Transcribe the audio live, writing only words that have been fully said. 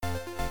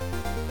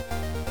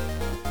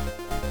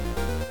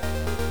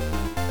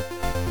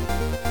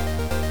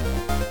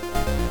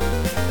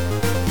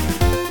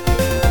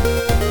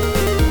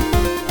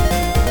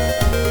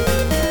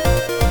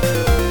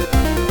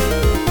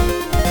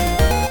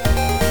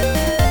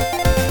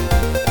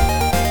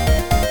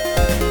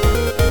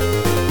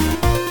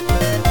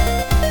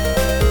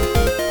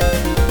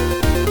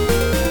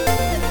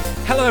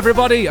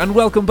everybody, and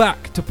welcome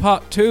back to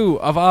part 2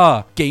 of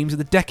our Games of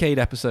the Decade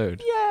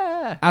episode.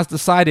 Yeah. As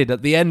decided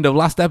at the end of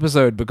last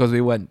episode because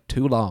we went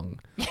too long.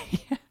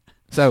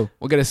 So,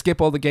 we're going to skip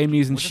all the game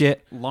news and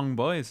shit. Long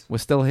boys. We're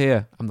still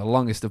here. I'm the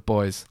longest of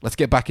boys. Let's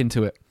get back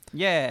into it.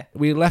 Yeah.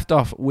 We left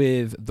off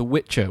with The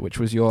Witcher, which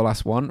was your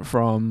last one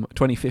from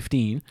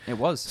 2015. It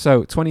was.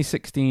 So,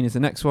 2016 is the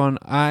next one.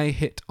 I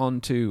hit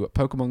onto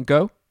Pokemon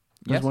Go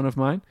as one of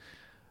mine.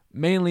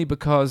 Mainly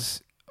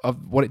because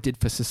of what it did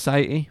for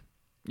society.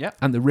 Yeah.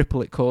 And the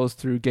ripple it caused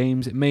through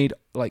games. It made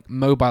like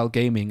mobile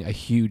gaming a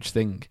huge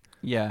thing.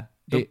 Yeah.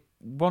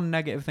 One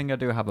negative thing I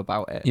do have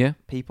about it. Yeah.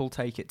 People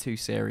take it too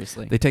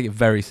seriously. They take it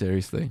very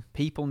seriously.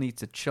 People need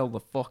to chill the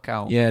fuck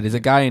out. Yeah, there's a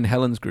guy in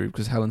Helen's group,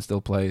 because Helen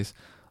still plays.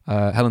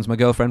 Helen's my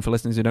girlfriend, for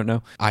listeners who don't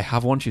know. I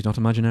have one. She's not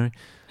imaginary.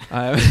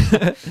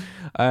 There's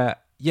a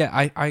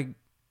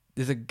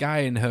guy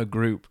in her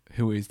group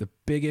who is the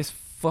biggest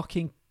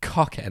fucking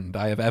cockend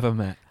I have ever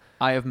met.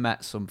 I have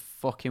met some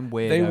fucking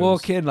weirdos. They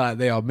walk in like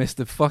they are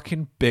Mr.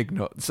 fucking Big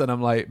Nuts, and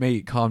I'm like,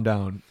 mate, calm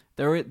down.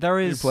 There You're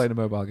is playing a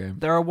mobile game.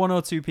 There are one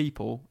or two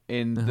people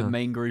in the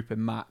main group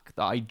in Mac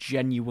that I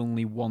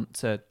genuinely want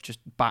to just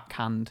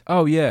backhand.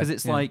 Oh yeah, because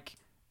it's like,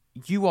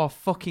 you are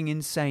fucking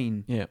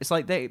insane. Yeah, it's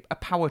like a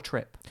power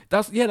trip.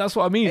 That's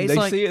what I mean. It's they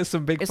like, see it as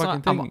some big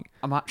fucking thing.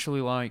 I'm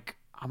actually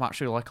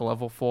like a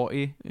level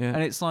 40. Yeah.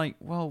 And it's like,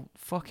 well,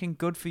 fucking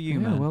good for you,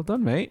 man. Well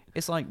done, mate.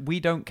 It's like, we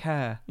don't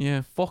care.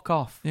 Yeah. Fuck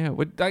off. Yeah.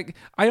 Like,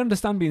 I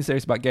understand being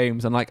serious about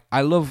games, and like,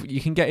 I love,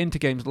 you can get into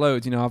games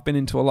loads. You know, I've been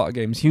into a lot of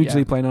games,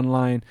 hugely playing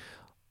online,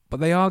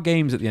 but they are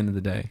games at the end of the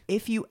day.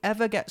 If you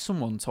ever get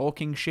someone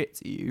talking shit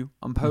to you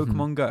on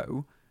Pokemon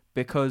Go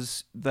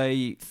because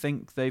they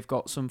think they've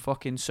got some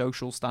fucking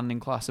social standing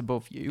class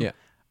above you,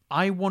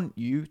 I want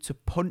you to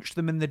punch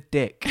them in the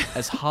dick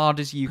as hard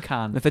as you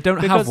can. If they don't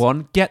have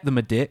one, get them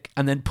a dick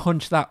and then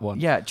punch that one.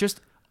 Yeah,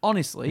 just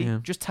honestly,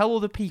 just tell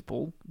other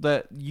people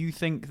that you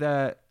think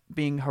they're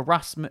being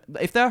harassment.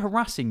 If they're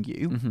harassing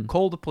you,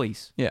 call the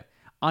police. Yeah.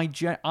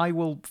 I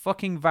will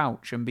fucking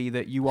vouch and be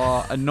that you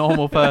are a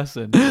normal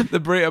person.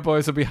 The Burrito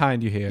Boys are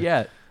behind you here.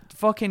 Yeah,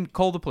 fucking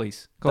call the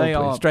police. Call the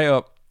police, straight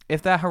up.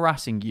 If they're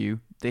harassing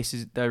you,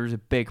 there is a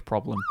big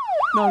problem.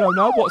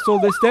 No. What's all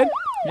this then?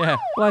 Yeah.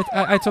 Well,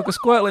 I took a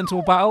Squirtle into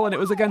a battle and it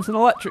was against an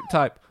electric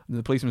type. And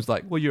the policeman's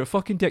like, well, you're a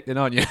fucking dick then,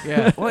 aren't you?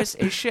 Yeah. Well, it's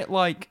shit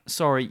like,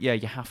 sorry,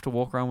 you have to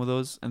walk around with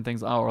us and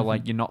things like that, or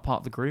like, you're not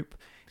part of the group.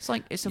 It's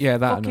like, it's a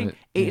fucking,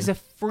 it is a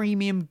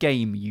freemium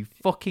game, you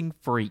fucking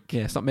freak.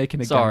 Yeah, stop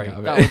making a game sorry, out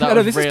of it. That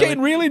was this is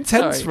getting really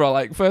intense for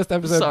like first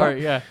episode.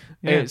 Sorry,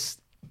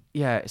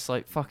 it's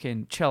like,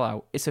 fucking chill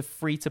out. It's a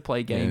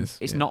free-to-play game.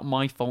 It's not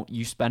my fault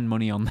you spend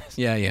money on this.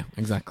 Yeah,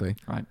 exactly.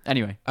 Right,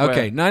 anyway.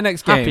 Okay, now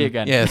next game. Happy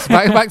again. Yes,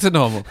 back to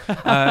normal.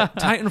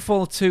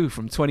 Titanfall 2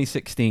 from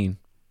 2016.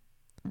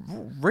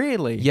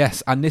 Really?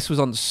 Yes, and this was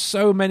on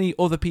so many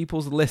other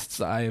people's lists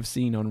that I have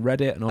seen on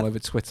Reddit and all over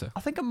Twitter. I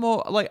think I'm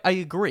more, like, I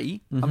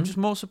agree. I'm just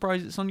more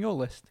surprised it's on your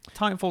list.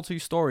 Titanfall 2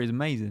 story is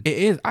amazing. It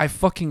is. I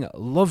fucking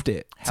loved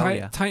it. Hell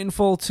yeah.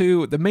 Titanfall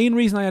 2, the main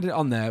reason I had it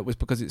on there was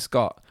because it's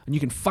got, and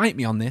you can fight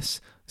me on this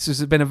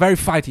has been a very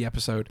fighty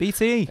episode.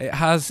 BT. It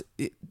has,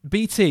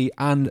 BT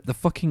and the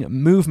fucking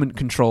movement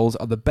controls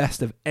are the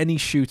best of any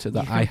shooter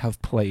that I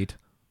have played.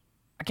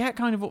 I get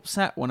kind of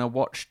upset when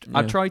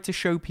I try to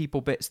show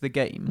people bits of the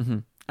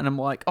game, and I'm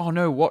like, oh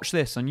no, watch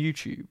this on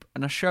YouTube,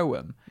 and I show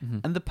them,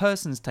 and the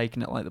person's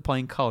taking it like they're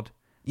playing COD.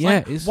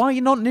 It's why are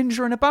you not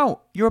ninjaing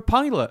about? You're a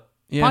pilot.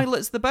 Yeah.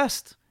 Pilot's the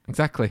best.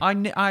 Exactly.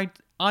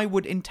 I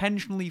would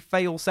intentionally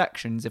fail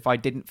sections if I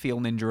didn't feel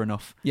ninja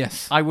enough.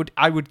 Yes. I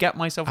would get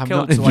myself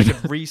killed so I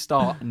could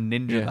restart and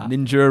ninja that.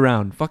 Ninja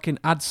around. Fucking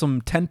add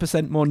some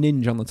 10% more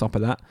ninja on the top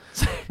of that.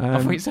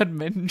 I thought you said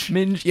minge.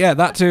 Minge, yeah,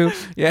 that too.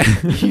 Yeah.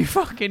 You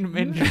fucking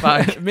minge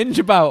back. Minge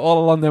about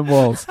all along them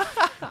walls.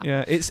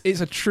 Yeah, it's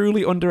a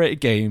truly underrated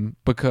game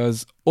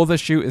because other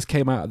shooters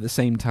came out at the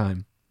same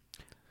time.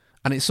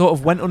 And it sort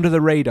of went under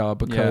the radar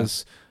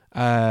because...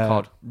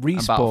 COD,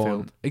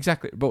 Respawn,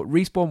 exactly, but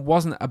Respawn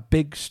wasn't a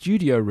big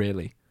studio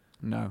really.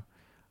 No.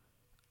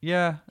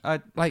 Yeah,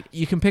 like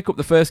you can pick up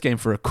the first game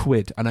for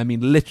 £1, and I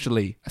mean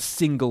literally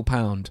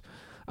 £1,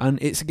 and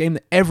it's a game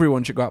that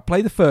everyone should go out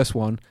play the first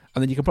one,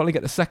 and then you can probably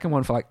get the second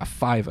one for like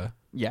 £5.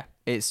 Yeah,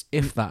 it's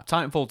if that.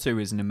 Titanfall 2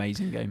 is an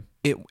amazing game.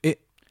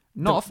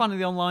 Not a fan of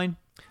the online.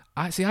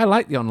 I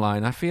like the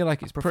online. I feel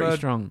like it's pretty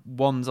strong.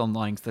 One's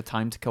online because the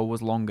time to kill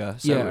was longer.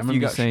 So I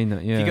remember saying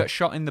that. Yeah, if you got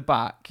shot in the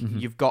back,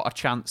 you've got a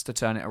chance to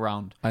turn it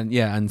around.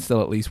 And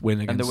still at least win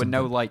against. And there were something.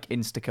 no like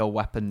insta kill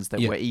weapons that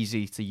were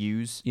easy to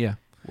use. Yeah.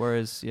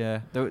 Whereas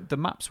the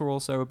maps were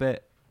also a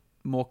bit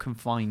more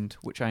confined,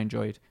 which I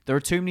enjoyed. There are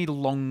too many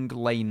long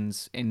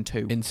lanes in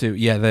 2.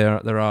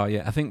 There are.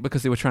 Yeah, I think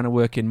because they were trying to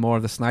work in more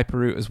of the sniper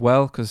route as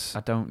well. Because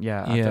I don't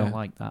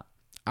like that.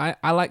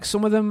 I like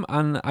some of them,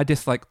 and I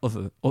dislike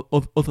other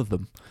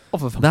them.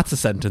 That's a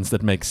sentence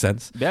that makes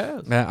sense. Yeah.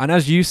 And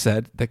as you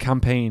said, the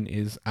campaign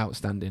is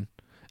outstanding.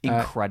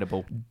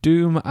 Incredible.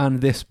 Doom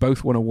and this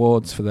both won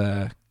awards for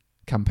their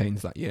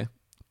campaigns that year.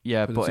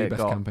 Yeah, but it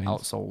got campaigns.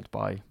 outsold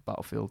by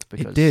Battlefield.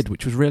 Because it did,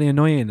 which was really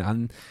annoying.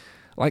 And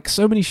Like,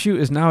 so many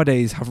shooters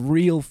nowadays have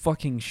real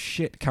fucking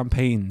shit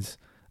campaigns.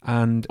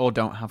 Or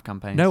don't have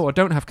campaigns. No, or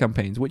don't have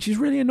campaigns, which is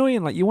really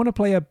annoying. Like, you want to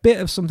play a bit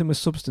of something with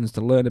substance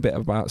to learn a bit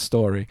about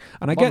story.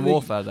 And I get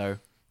Warfare, though.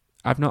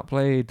 I've not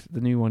played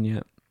the new one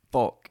yet.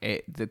 Fuck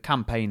it. The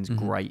campaign's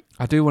great.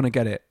 I do want to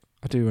get it.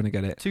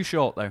 Too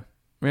short, though.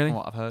 Really? From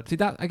what I've heard. See,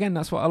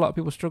 that's what a lot of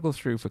people struggle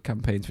through for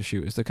campaigns for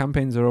shooters. The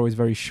campaigns are always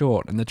very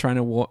short, and they're trying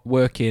to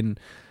work in,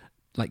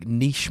 like,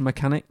 niche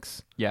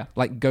mechanics. Yeah.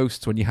 Like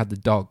Ghosts, when you had the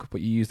dog,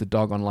 but you use the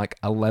dog on, like,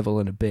 a level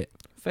and a bit.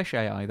 Fish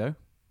AI, though.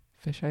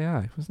 Fish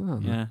AI? What's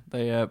that? Yeah,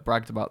 they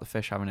bragged about the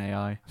fish having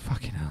AI.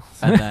 Fucking hell.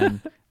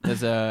 And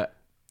then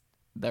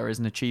there is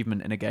an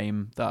achievement in a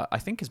game that I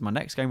think is my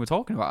next game we're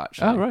talking about,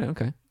 actually. Oh, right,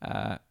 okay.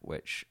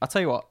 Which, I'll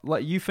tell you what,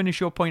 let you finish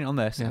your point on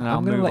this, and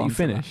I'm going to let you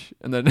finish,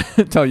 and then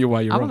tell you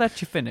why you're wrong. I'll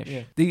let you finish.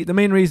 Yeah. The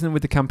main reason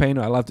with the campaign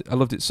I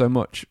loved it so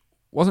much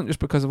wasn't just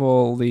because of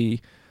all the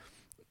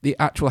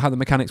actual how the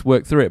mechanics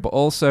work through it, but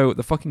also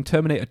the fucking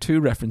Terminator 2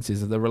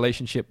 references of the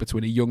relationship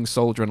between a young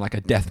soldier and, like,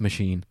 a death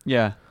machine.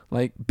 Yeah.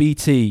 Like,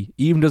 BT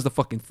even does the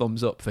fucking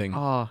thumbs up thing.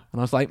 Oh.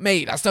 And I was like,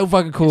 mate, that's so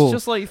fucking cool. It's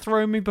just like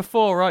throwing me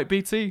before, right,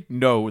 BT?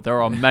 No,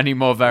 there are many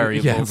more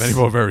variables. Yeah, many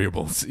more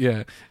variables.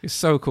 Yeah, it's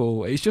so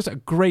cool. It's just a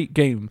great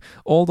game.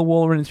 All the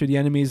wall running through the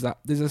enemies.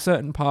 There's a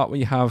certain part where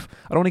you have,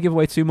 I don't want to give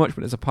away too much,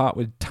 but there's a part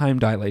with time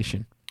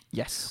dilation.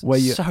 Yes, where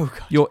so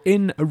good. You're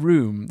in a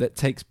room that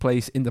takes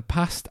place in the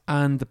past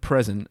and the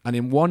present, and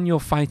in one you're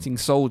fighting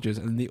soldiers,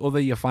 and in the other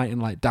you're fighting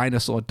like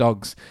dinosaur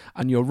dogs,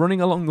 and you're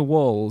running along the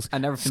walls,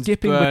 and everything's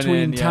skipping burning,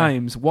 between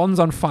times. One's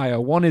on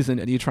fire, one isn't,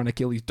 and you're trying to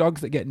kill these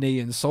dogs that get near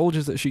you and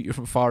soldiers that shoot you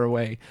from far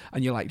away,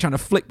 and you're like trying to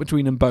flick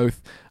between them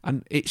both,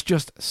 and it's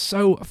just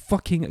so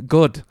fucking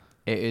good.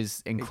 It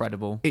is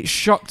incredible. It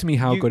shocked me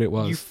how good it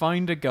was. You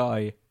find a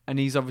guy, and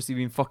he's obviously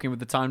been fucking with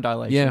the time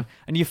dilation. Yeah.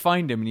 And you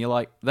find him, and you're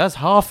like, there's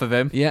half of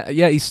him. Yeah,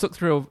 he's stuck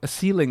through a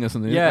ceiling or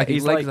something. Yeah, like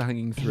his legs are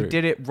hanging through. He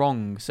did it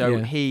wrong. So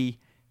he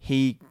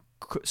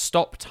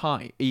stopped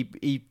time.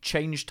 He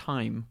changed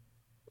time.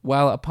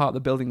 Well, a part of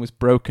the building was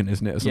broken,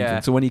 isn't it, or something? Yeah.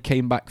 So when he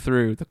came back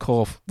through, the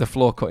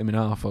floor cut him in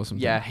half or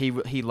something. Yeah,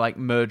 he like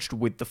merged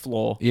with the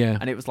floor. Yeah.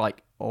 And it was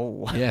like,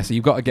 oh. Yeah, so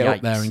you've got to get Yikes.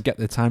 up there and get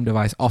the time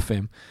device off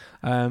him.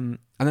 And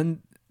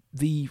then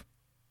the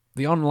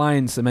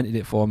online cemented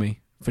it for me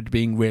for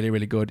being really,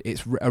 really good.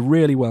 It's a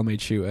really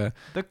well-made shooter.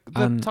 The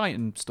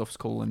Titan stuff's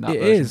cool in that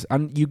version. It is,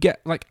 and you get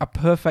like a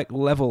perfect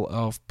level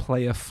of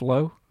player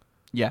flow.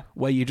 Yeah.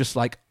 Where you just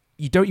like,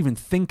 you don't even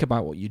think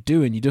about what you're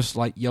doing. You just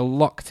like, you're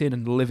locked in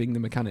and living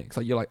the mechanics.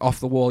 Like, you're like off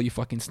the wall, you're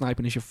fucking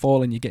sniping as you're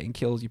falling, you're getting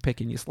kills, you're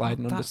picking, you're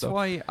sliding under stuff. That's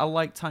why I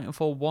like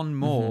Titanfall 1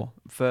 more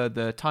for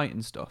the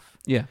Titan stuff.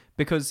 Yeah.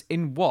 Because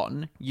in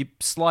 1, you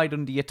slide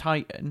under your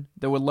Titan,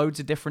 there were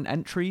loads of different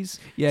entries.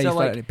 Yeah, so you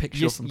like, it picks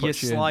you up and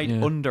puts you you slide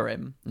in. under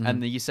him,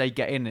 and then you say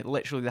get in, it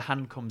literally the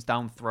hand comes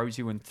down, throws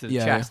you into the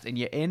Yeah, chest, and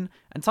you're in.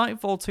 And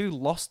Titanfall 2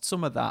 lost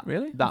some of that.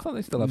 Really? That I thought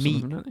they still have some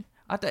of them, don't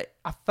they?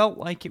 I felt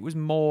like it was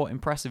more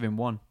impressive in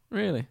 1.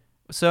 Really?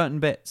 Certain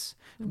bits.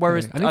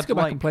 Whereas I need to go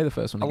back and play the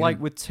first one again. I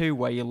like with 2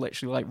 where you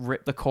literally like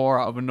rip the core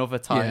out of another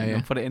Titan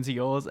and put it into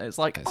yours. It's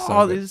like,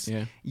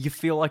 you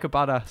feel like a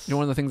badass. You know,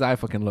 one of the things I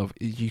fucking love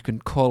is you can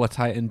call a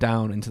Titan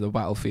down into the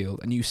battlefield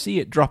and you see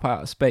it drop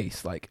out of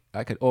space like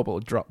an orbital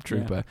drop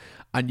trooper,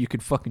 and you can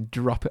fucking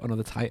drop it on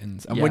other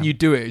Titans. And when you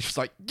do it, it's just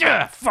like,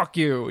 yeah, fuck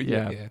you.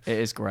 Yeah. It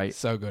is great.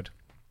 So good.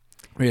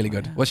 Really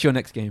good. What's your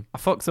next game? I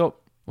fucked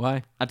up.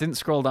 Why? I didn't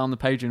scroll down the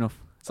page enough.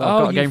 So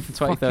I've got a game from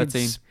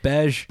 2013.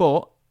 Spej.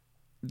 But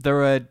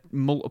there are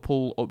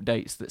multiple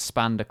updates that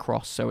spanned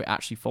across, so it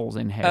actually falls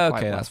in here.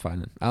 Okay, that's fine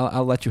then.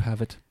 I'll let you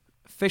have it.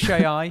 Fish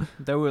AI,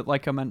 there were,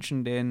 like I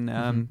mentioned in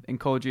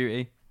Call of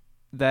Duty,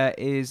 there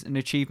is an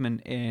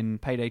achievement in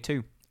Payday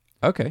 2.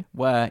 Okay.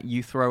 Where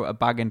you throw a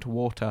bag into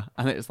water,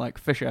 and it's like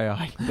Fish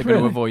AI. They're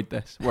going to avoid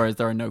this, whereas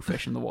there are no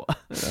fish in the water.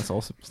 That's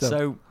awesome. Still.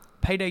 So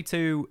Payday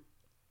 2...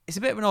 it's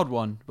a bit of an odd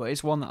one, but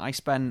it's one that I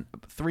spent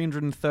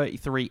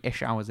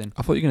 333-ish hours in.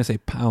 I thought you were going to say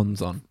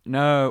pounds on.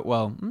 No,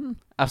 well,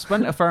 I've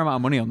spent a fair amount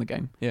of money on the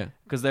game. Yeah.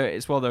 Because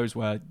it's one of those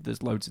where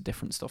there's loads of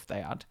different stuff they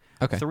add.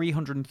 Okay.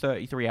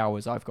 333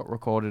 hours I've got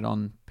recorded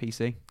on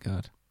PC.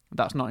 God.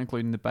 That's not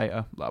including the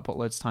beta that I put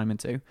loads of time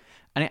into.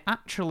 And it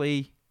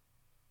actually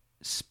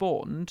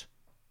spawned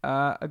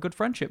a good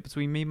friendship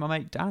between me and my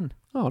mate Dan.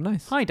 Oh,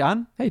 nice. Hi,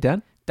 Dan. Hey,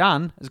 Dan.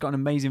 Dan has got an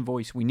amazing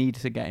voice. We need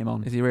to get him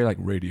on. Is he really like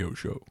radio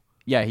show?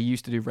 Yeah, he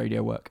used to do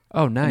radio work.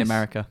 Oh, nice. In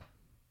America.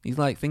 He's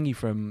like Thingy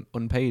from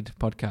Unpaid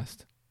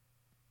podcast.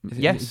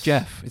 Yes. Is it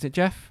Jeff? Is it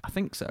Jeff? I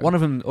think so. One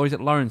of them, or is it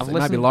Lawrence? It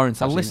might be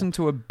Lawrence. I listened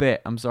to a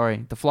bit. I'm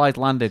sorry. The fly's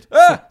landed.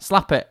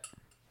 Slap it.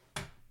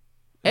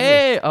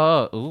 Hey!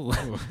 Oh,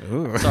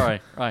 sorry.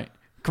 Right.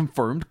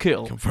 Confirmed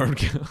kill. Confirmed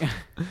kill.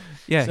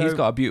 Yeah, he's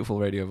got a beautiful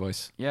radio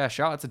voice. Yeah,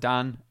 shout out to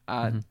Dan.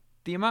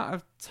 The amount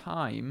of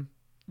time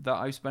that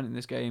I've spent in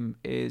this game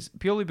is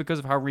purely because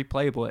of how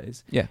replayable it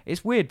is. Yeah.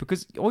 It's weird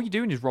because all you're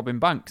doing is robbing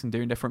banks and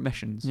doing different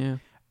missions. Yeah.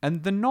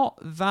 And they're not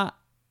that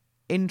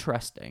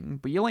interesting,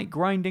 but you're like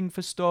grinding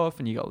for stuff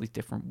and you got all these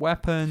different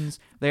weapons.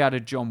 They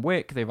added John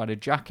Wick. They've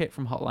added Jacket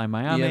from Hotline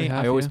Miami.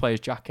 I always play as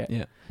Jacket.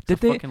 Yeah. I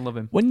fucking love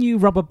him. When you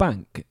rob a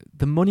bank,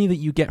 the money that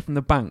you get from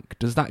the bank,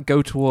 does that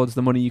go towards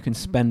the money you can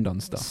spend on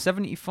stuff?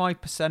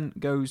 75%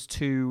 goes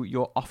to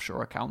your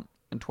offshore account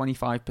and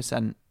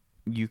 25%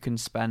 you can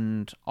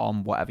spend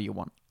on whatever you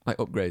want. Like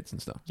upgrades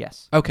and stuff?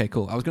 Yes. Okay,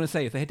 cool. I was going to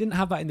say, if they didn't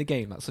have that in the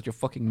game, that's such a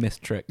fucking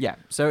missed trick. Yeah.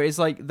 So it's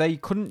like they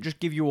couldn't just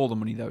give you all the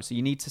money, though. So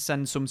you need to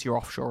send some to your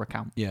offshore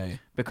account. Yeah.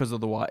 Because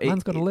otherwise...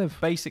 Man's got to live.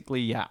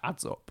 Basically,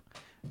 adds up.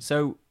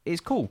 So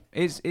it's cool.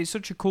 It's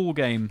such a cool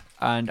game,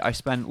 and I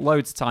spent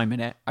loads of time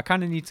in it. I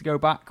kind of need to go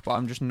back, but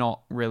I'm just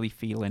not really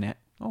feeling it.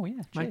 Oh,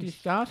 yeah. Magic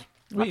Stars?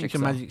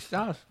 Magic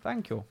Stars.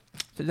 Thank you.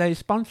 Today's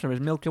sponsor is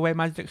Milky Way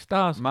Magic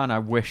Stars. Man, I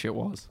wish it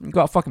was. You've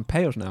got to fucking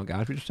pay us now,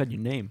 guys. We just said your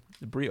name.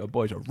 The Burrito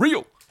Boys are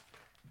real.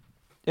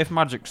 If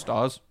Magic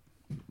Stars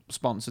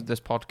sponsored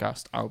this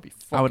podcast, I would be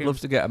fucking... I would love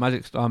to get a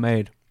Magic Star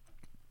made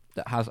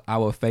that has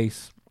our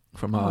face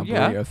from our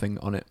burrito thing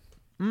on it.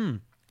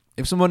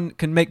 If someone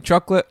can make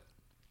chocolate,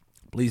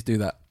 please do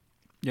that.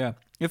 Yeah.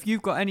 If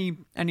you've got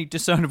any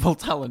discernible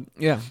talent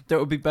that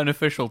would be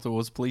beneficial to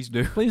us, please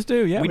do. Please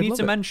do, yeah. We need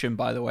to mention,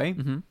 by the way,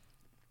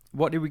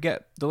 what did we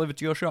get delivered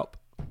to your shop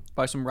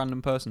by some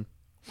random person?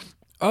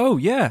 Oh,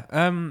 yeah.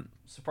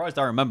 Surprised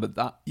I remembered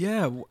that.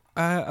 Yeah,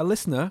 a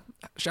listener,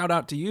 shout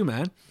out to you,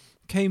 man,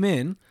 came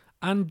in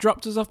and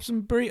dropped us off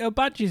some burrito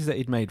badges that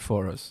he'd made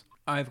for us.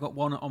 I've got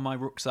one on my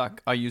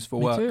rucksack I use for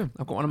work. Me too.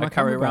 I've got one on my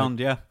carry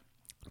around, yeah.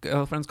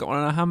 Girlfriend's got one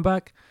in her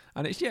handbag.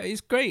 And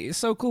it's great. It's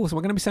so cool. So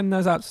we're going to be sending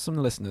those out to some of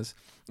the listeners.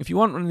 If you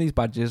want one of these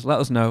badges, let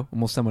us know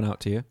and we'll send one out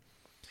to you.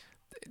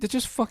 They're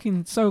just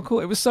fucking so cool.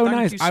 It was so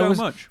nice. Thank you so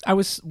much. I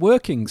was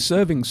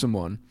serving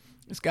someone.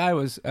 This guy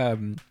was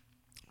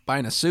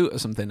buying a suit or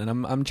something, and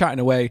I'm chatting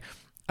away,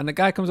 and the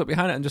guy comes up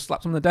behind it and just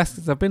slaps on the desk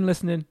and says, I've been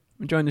listening,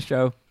 enjoying the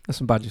show. There's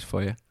some badges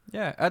for you.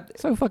 Yeah.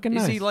 So fucking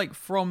nice. Is he like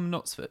from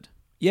Knutsford?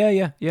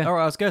 Yeah. All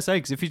right, I was going to say,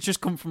 because if he's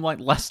just come from like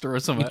Leicester or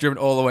something. He's driven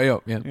all the way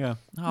up, yeah. Yeah.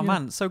 Oh,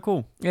 man, it's so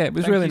cool. Yeah, it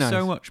was really nice. Thank you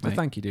so much, mate. Well,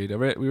 thank you, dude.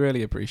 We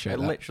really appreciate it.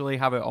 I literally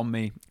have it on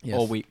me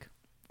all week.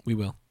 We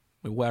will.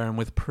 We'll wear them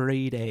with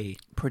pride.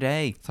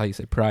 Pride. That's how you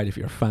say pride if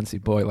you're a fancy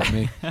boy like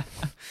me.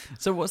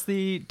 So what's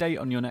the date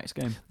on your next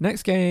game?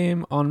 Next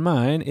game on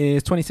mine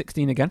is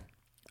 2016 again.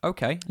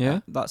 Okay.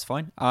 Yeah. That's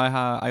fine.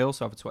 I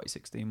also have a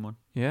 2016 one.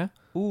 Yeah?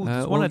 Ooh,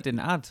 there's one I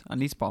didn't add. I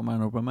need to put on my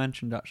honorable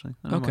mention, actually.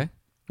 Okay.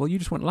 Well, you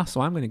just went last,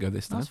 so I'm going to go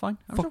this time. That's fine.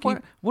 Fuck you.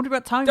 What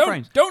about time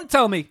frames? Don't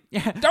tell me.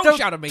 Yeah. Don't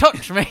shout at me.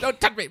 Touch me. Don't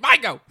touch me. My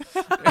go.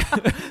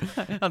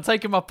 I'm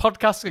taking my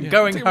podcast and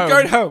going home.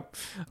 Going home.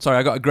 Sorry,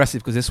 I got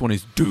aggressive because this one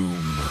is Doom.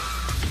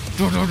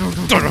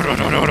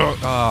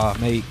 Ah,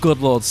 mate. Good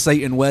Lord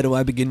Satan, where do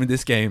I begin with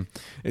this game?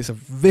 It's a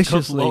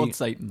viciously... Good Lord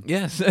Satan.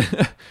 Yes.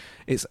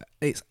 It's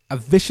a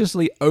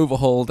viciously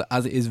overhauled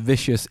as it is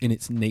vicious in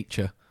its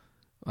nature.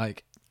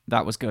 Like...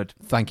 That was good.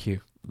 Thank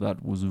you.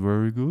 That was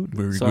very good.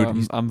 Very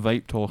good. I'm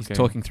vape talking. He's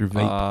talking through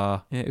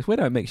vape. Yeah, it's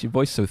weird how it makes your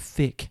voice so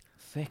thick.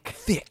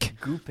 Thick.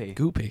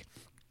 Goopy.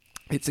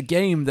 It's a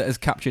game that has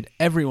captured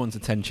everyone's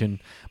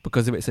attention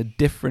because of its a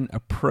different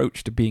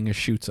approach to being a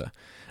shooter.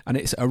 And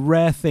it's a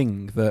rare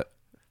thing that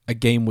a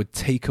game would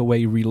take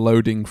away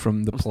reloading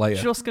from the player. I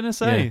was just going to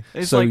say.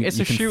 Yeah. It's so like it's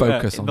a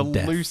shooter in the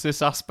death.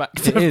 loosest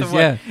aspect it of is, the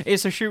way. Yeah.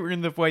 It's a shooter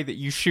in the way that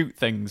you shoot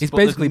things. It's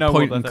basically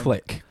point and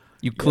click.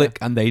 You click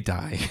and they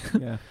die.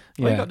 Yeah.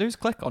 All you got to do is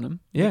click on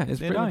them. Yeah, it's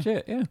pretty much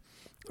it, yeah.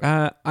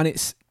 And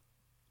it's...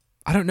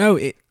 I don't know,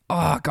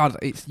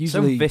 it's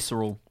usually... So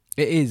visceral.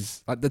 It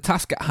is. Like, the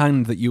task at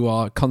hand that you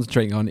are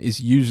concentrating on is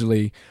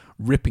usually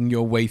ripping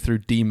your way through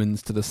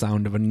demons to the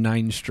sound of a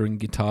 9-string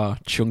guitar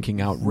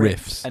chunking out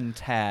riffs. And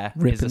Tear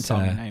Rip is and the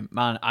song Tear. name.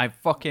 Man, I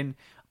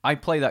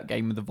play that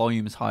game with the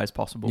volume as high as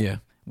possible. Yeah.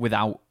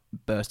 Without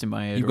bursting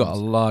my eardrums. You've got a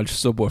large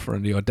subwoofer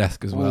under your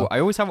desk as well. I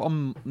always have it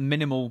on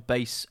minimal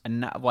bass,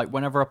 and like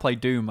whenever I play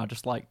Doom, I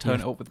just like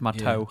turn it up with my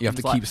toe. You have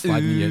to keep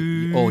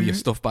sliding all your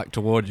stuff back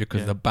towards you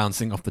because they're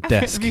bouncing off the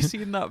desk. Have you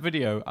seen that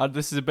video?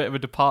 This is a bit of a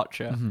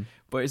departure,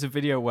 but it's a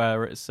video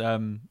where it's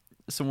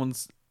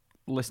someone's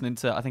listening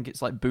to, I think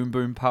it's like Boom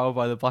Boom Power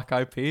by the Black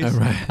Eyed Peas,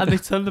 and they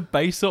turn the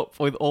bass up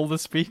with all the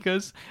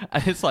speakers,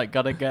 and it's like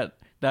gotta get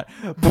that,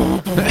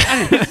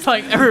 and it's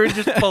like everyone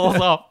just falls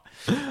off.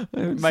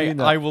 Mate,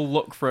 I will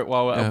look for it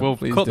while we'll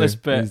cut this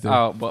bit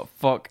out, but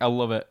fuck, I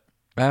love it.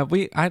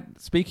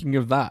 Speaking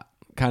of that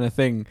kind of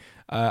thing,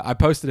 I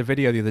posted a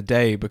video the other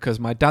day because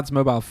my dad's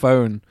mobile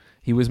phone,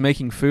 he was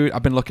making food.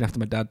 I've been looking after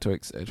my dad to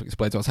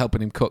explain, so I was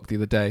helping him cook the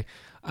other day,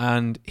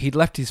 and he'd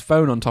left his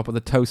phone on top of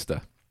the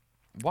toaster.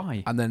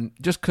 Why? And then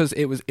just because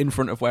it was in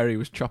front of where he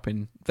was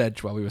chopping veg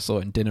while we were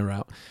sorting dinner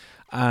out,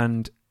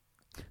 and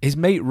his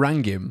mate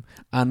rang him,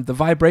 and the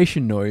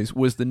vibration noise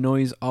was the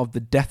noise of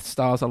the Death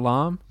Star's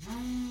alarm.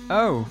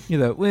 Oh. You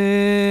know, wah,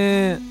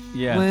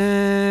 yeah.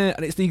 wah,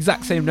 and it's the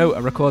exact same note. I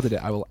recorded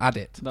it. I will add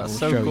it. That's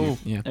so cool.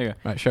 You. Yeah. There you go.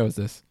 Right, show us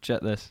this.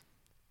 Check this.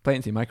 Play it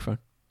into your microphone.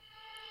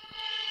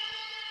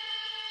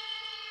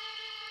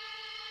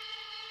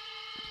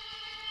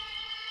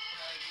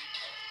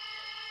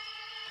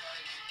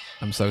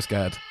 I'm so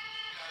scared.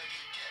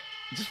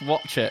 Just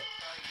watch it.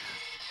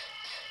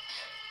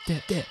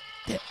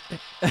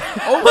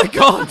 Oh my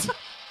god!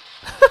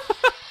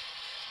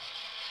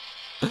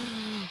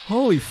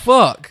 Holy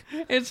fuck!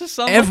 It's just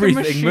sounds everything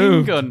like a machine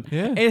moved. gun.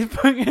 Yeah. It's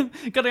fucking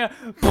gonna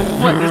go.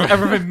 Like,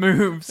 everything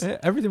moves. Yeah,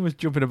 everything was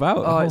jumping about.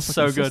 Oh, it's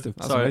so good.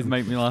 Sorry, it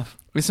made me laugh.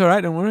 It's all right.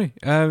 Don't worry.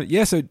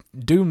 Yeah. So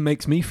Doom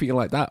makes me feel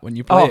like that when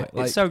you play it.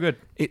 Like, it's so good.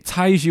 It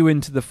ties you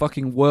into the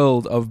fucking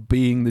world of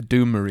being the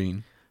Doom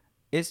Marine.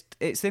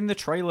 It's in the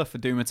trailer for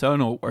Doom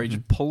Eternal where he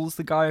just pulls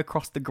the guy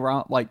across the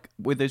ground like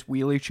with his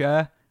wheelie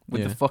chair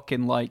with the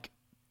fucking like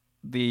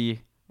the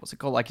what's it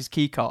called, like his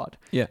key card.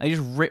 Yeah. And he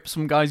just rips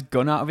some guy's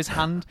gun out of his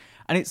hand,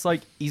 and it's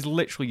like he's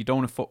literally, you don't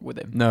want to fuck with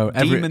him. No,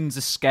 demons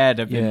are scared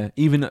of him. Yeah,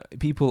 even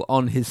people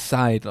on his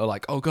side are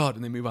like, "Oh god,"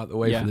 and they move out the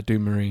way for the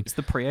Doom Marine. It's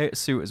the Praetor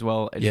suit as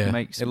well. It just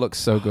makes it looks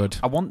so good.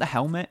 I want the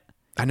helmet.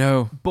 I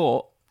know,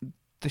 but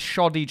the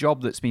shoddy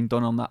job that's been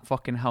done on that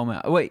fucking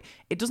helmet. Wait,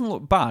 it doesn't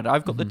look bad.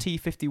 I've got the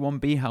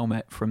T-51B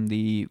helmet from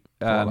the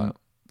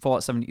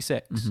Fallout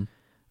 76,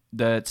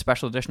 the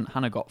special edition that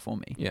Hannah got for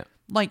me. Yeah,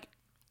 like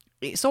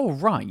it's all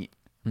right,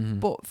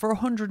 but for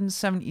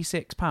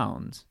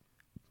 £176,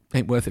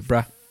 ain't worth it,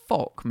 bruh.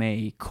 Fuck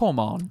me, come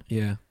on.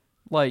 Yeah,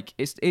 like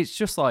it's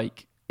just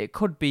like it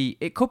could be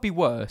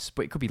worse,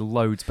 but it could be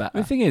loads better.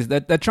 The thing is,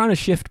 they're trying to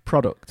shift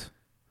product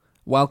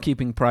while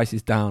keeping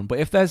prices down. But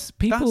if there's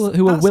people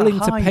who are willing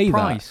to pay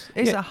price.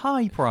 that, it's a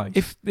high price.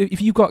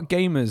 If you've got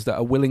gamers that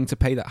are willing to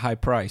pay that high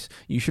price,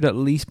 you should at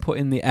least put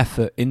in the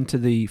effort into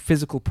the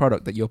physical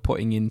product that you're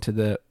putting into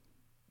the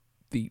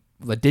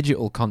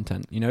digital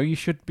content. You know, you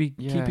should be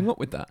keeping up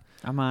with that.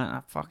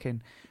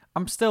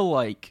 I'm still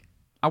like,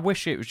 I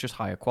wish it was just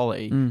higher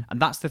quality, and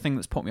that's the thing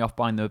that's put me off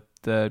buying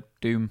the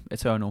Doom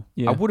Eternal.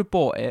 Yeah. I would have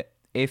bought it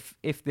if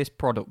this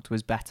product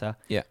was better.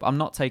 Yeah, but I'm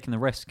not taking the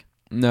risk.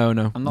 No.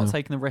 I'm not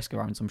taking the risk of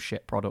having some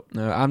shit product.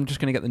 No, I'm just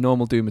going to get the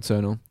normal Doom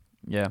Eternal.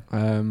 Yeah.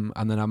 And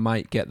then I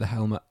might get the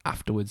helmet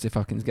afterwards if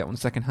I can get one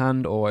second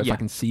hand or if I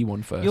can see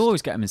one first. You'll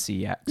always get them in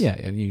CEX.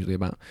 Yeah, usually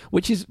about.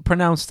 Which is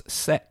pronounced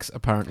sex,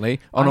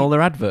 apparently, on all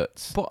their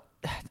adverts. But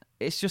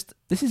it's just...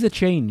 This is a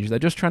change. They're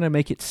just trying to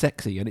make it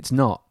sexy, and it's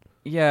not.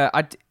 Yeah,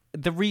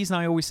 the reason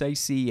I always say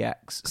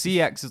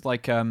CEX is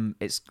like,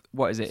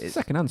 what is it? It's a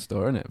second-hand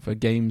store, isn't it, for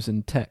games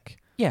and tech?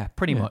 Yeah,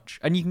 pretty much.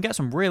 And you can get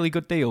some really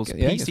good deals.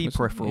 PC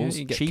peripherals,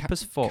 you get cheap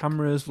as fuck.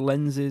 Cameras,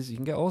 lenses, you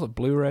can get all the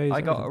Blu-rays.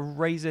 I got a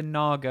Razer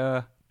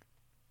Naga,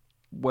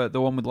 the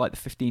one with like the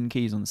 15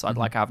 keys on the side,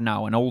 like I have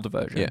now, an older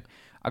version. Yeah.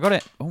 I got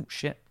it,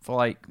 for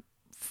like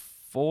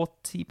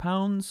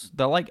 £40.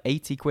 They're like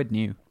 80 quid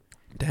new.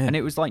 Damn. And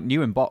it was like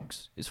new in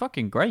box. It's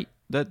fucking great.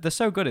 They're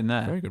so good in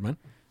there. Very good, man.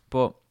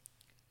 But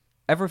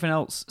everything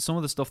else, some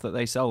of the stuff that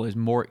they sell is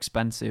more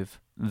expensive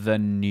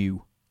than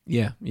new.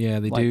 Yeah,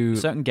 they do.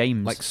 Certain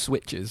games. Like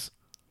Switches.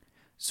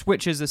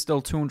 Switches are still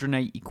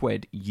 280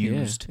 quid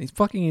used. Yeah, it's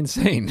fucking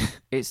insane.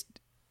 It's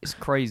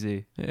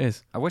crazy. It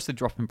is. I wish they'd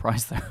drop in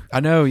price though. I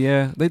know,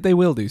 yeah. They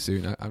will do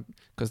soon.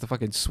 Because the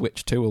fucking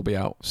Switch 2 will be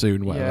out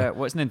soon. Whatever. Yeah,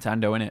 well, it's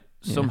Nintendo, innit?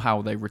 Yeah.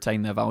 Somehow they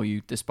retain their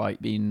value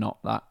despite being not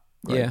that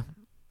great. Yeah.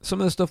 Some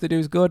of the stuff they do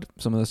is good,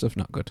 some of the stuff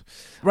not good.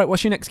 Right,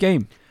 what's your next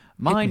game?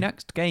 My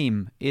next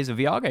game is a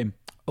VR game.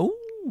 Oh,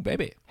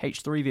 baby.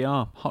 H3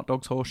 VR. Hot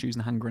dogs, horseshoes,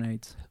 and hand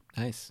grenades.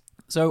 Nice.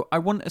 So I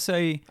want to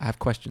say... I have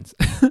questions.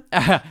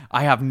 I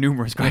have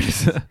numerous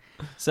questions.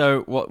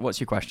 So what's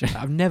your question?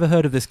 I've never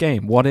heard of this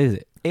game. What is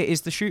it? It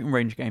is the shooting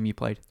range game you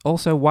played.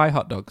 Also, why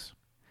hot dogs?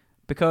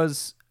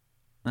 Because,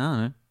 I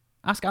don't know.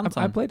 Ask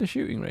Anton. I played a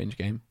shooting range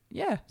game.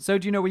 Yeah. So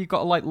do you know where you've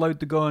got to like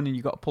load the gun and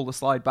you've got to pull the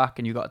slide back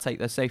and you've got to take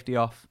the safety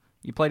off?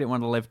 You played it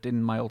when I lived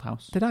in my old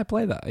house. Did I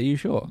play that? Are you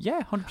sure?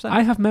 Yeah, 100%.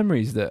 I have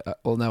memories that...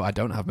 well, no, I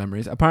don't have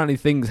memories. Apparently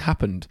things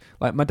happened.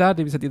 Like, my dad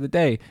even said the other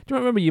day, do you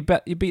remember you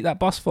beat that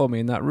boss for me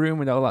in that room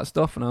with all that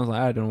stuff? And I was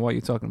like, I don't know what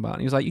you're talking about.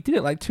 And he was like, you did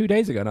it like 2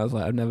 days ago. And I was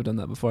like, I've never done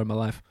that before in my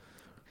life.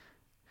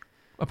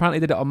 Apparently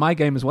did it on my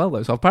game as well,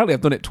 though. So apparently I've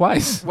done it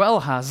twice.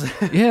 Well, has.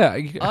 Yeah.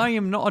 I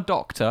am not a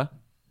doctor.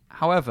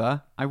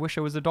 However, I wish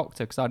I was a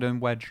doctor because I'd earn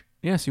wedge.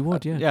 Yes, you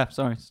would, yeah. Yeah,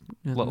 sorry.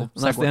 Yeah,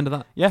 that's the end of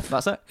that. Yeah,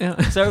 that's it.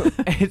 Yeah. So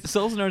it's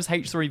also known as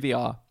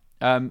H3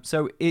 VR.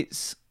 So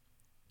it's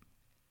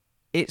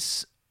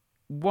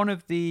one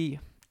of the...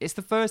 It's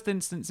the first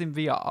instance in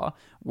VR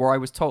where I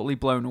was totally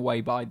blown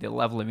away by the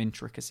level of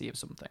intricacy of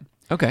something.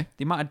 Okay.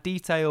 The amount of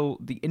detail,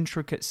 the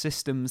intricate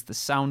systems, the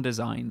sound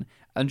design,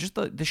 and just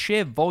the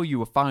sheer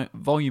volume of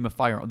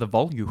firearms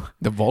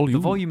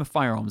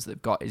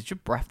they've got is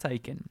just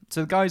breathtaking. So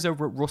the guys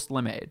over at Rust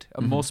Limited,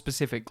 and more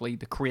specifically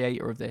the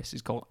creator of this,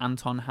 is called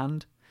Anton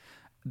Hand.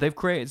 They've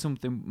created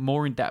something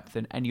more in depth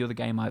than any other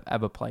game I've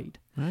ever played.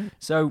 Right.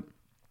 So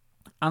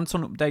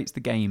Anton updates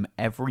the game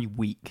every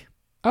week.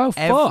 Oh,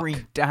 fuck.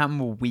 Every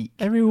damn week.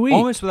 Every week.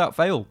 Almost without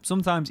fail.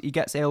 Sometimes he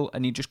gets ill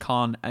and he just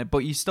can't, but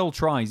he still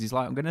tries. He's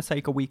like, I'm going to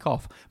take a week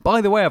off.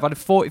 By the way, I've had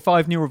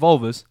 45 new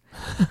revolvers.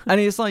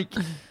 And it's like,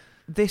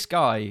 this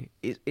guy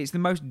is the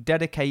most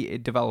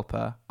dedicated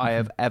developer I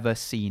have ever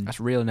seen. That's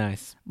real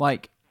nice.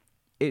 Like,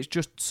 it's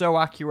just so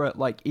accurate,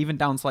 like, even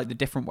down to, like, the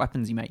different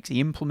weapons he makes. He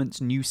implements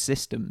new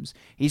systems.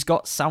 He's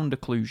got sound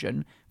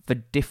occlusion for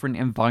different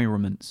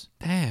environments.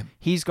 Damn.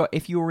 He's got,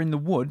 if you're in the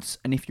woods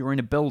and if you're in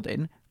a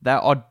building, there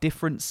are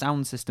different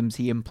sound systems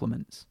he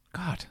implements.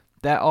 God.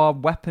 There are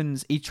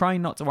weapons. He's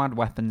trying not to add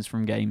weapons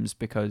from games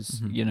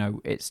because,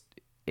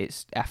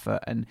 it's effort.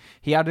 And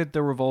he added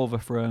the revolver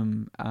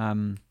from,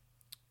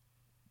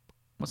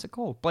 what's it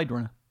called? Blade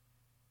Runner.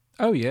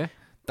 Oh, yeah.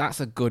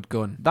 That's a good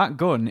gun. That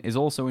gun is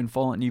also in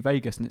Fallout New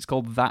Vegas, and it's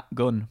called That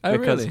Gun. Oh,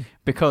 really?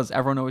 Because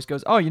everyone always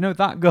goes, oh,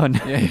 that gun.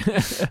 Yeah.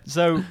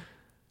 So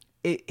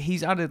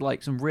he's added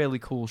like some really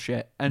cool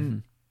shit,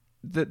 and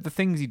the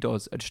things he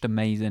does are just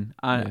amazing.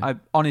 And I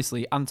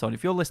honestly, Anton,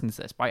 if you're listening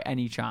to this by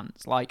any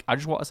chance, like, I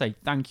just want to say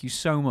thank you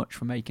so much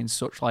for making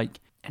such like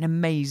an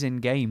amazing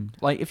game.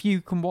 Like, if you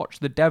can watch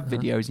the dev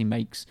videos he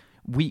makes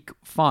week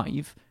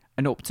 5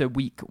 and up to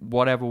week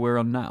whatever we're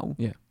on now.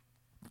 Yeah.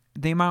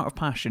 The amount of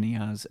passion he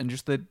has and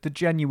just the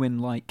genuine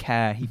like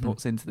care he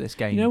puts into this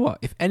game. You know what?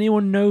 If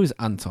anyone knows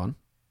Anton,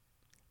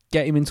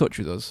 get him in touch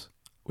with us.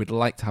 We'd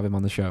like to have him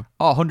on the show.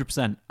 Oh,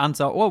 100%.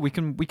 Anton, well, we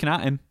can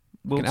at him.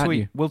 We'll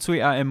tweet. We'll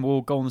tweet at him.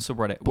 We'll go on the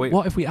subreddit. But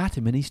what if we at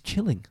him and he's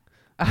chilling?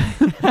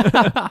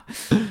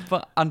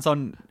 But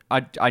Anton,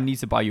 I need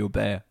to buy you a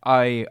beer.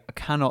 I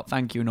cannot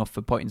thank you enough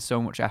for putting so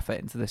much effort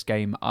into this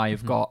game.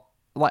 I've got,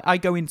 like, I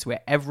go into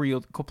it every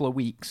couple of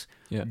weeks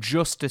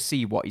just to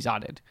see what he's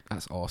added.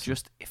 That's awesome.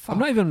 Just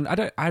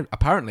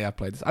apparently I've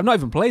played this. I've not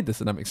even played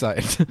this and I'm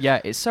excited.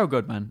 Yeah, it's so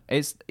good, man.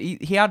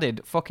 He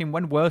added fucking,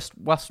 when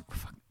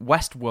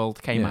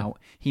Westworld came out,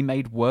 he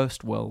made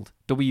Worst World,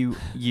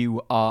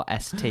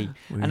 WURST,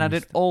 and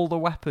added all the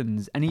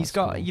weapons. And he's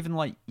got even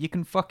like, you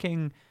can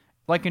fucking,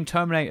 like in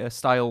Terminator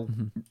style,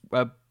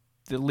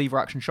 the lever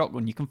action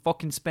shotgun, you can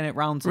fucking spin it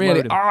round to load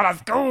him. Oh,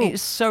 that's cool.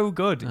 It's so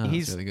good.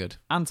 He's really good.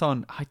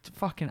 Anton, I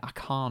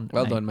can't.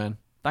 Well done, man.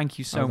 Thank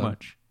you so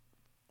much.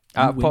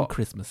 You win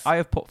Christmas. I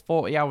have put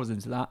 40 hours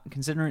into that.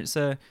 Considering it's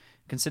a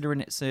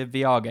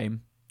VR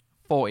game,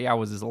 40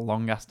 hours is a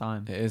long ass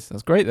time. It is.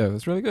 That's great though.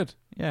 That's really good.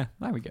 Yeah,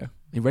 there we go.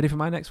 You ready for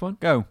my next one?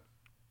 Go.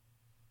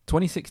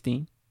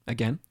 2016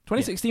 again.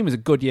 2016 was a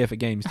good year for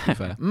games, to be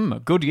fair. A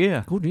good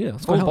year. Good year.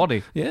 Full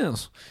body.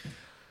 Yes.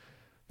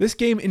 This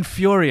game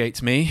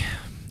infuriates me.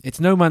 It's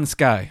No Man's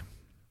Sky.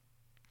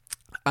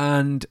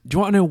 And do you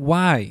want to know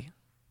why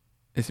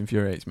this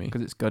infuriates me?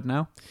 Because it's good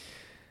now.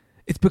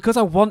 It's because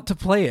I want to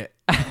play it.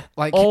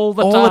 Like all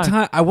the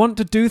time. I want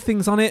to do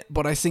things on it,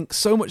 but I sink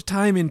so much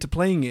time into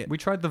playing it. We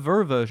tried the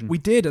Ver version. We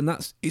did, and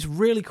it's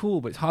really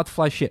cool, but it's hard to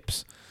fly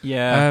ships.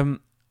 Yeah. And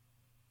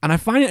I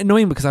find it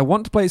annoying because I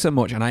want to play it so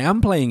much, and I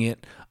am playing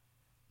it,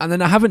 and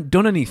then I haven't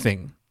done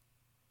anything.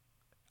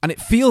 And it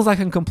feels like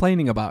I'm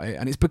complaining about it,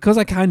 and it's because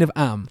I kind of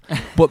am.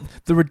 But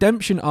the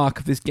redemption arc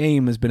of this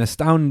game has been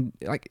astounding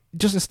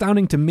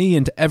to me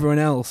and to everyone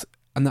else,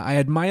 and that I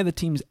admire the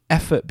team's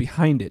effort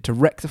behind it to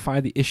rectify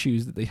the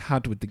issues that they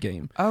had with the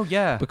game. Oh,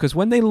 yeah. Because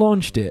when they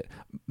launched it,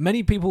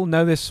 many people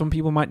know this, some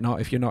people might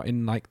not if you're not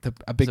in like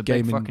a big game.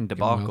 It's a big fucking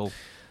debacle.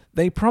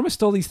 They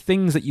promised all these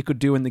things that you could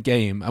do in the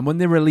game, and when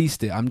they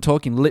released it, I'm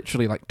talking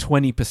literally like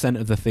 20%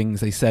 of the things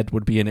they said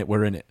would be in it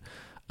were in it.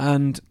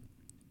 And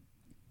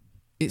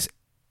it's...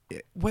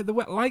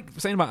 like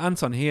saying about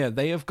Anton here,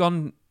 they have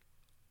gone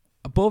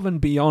above and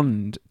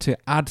beyond to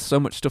add so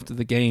much stuff to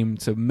the game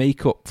to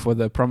make up for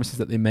the promises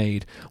that they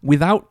made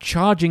without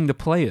charging the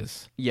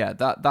players. Yeah,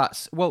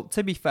 that's well,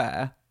 to be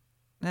fair,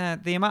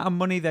 the amount of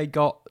money they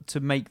got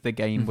to make the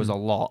game was a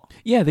lot.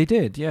 Yeah, they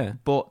did, yeah.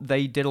 But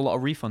they did a lot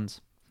of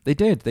refunds. They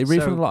did. They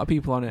refunded a lot of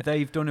people on it.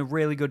 They've done a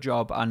really good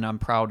job, and I'm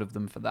proud of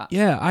them for that.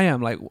 Yeah, I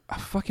am. Like,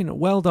 fucking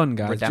well done,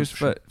 guys. Redemption.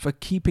 Just for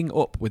keeping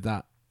up with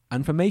that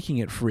and for making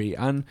it free.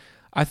 And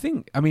I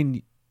think,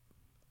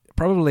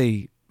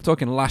 probably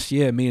talking last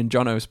year, me and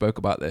Jono spoke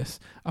about this,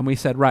 and we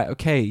said, right,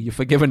 okay, you're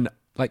forgiven.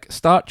 Like,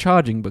 start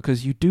charging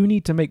because you do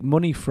need to make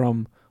money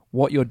from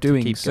what you're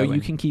doing so you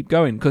can keep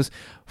going. Because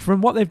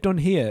from what they've done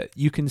here,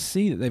 you can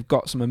see that they've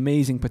got some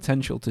amazing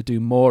potential to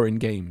do more in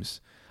games.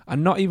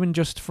 And not even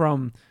just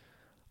from,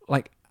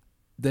 like,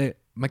 the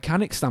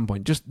mechanics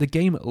standpoint, just the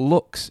game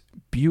looks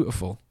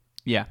beautiful.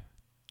 Yeah.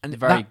 And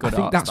very good I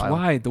think art that's style.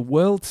 why the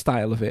world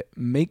style of it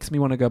makes me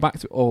want to go back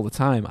to it all the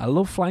time. I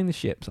love flying the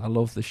ships. I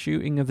love the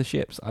shooting of the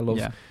ships. I love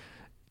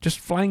just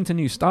flying to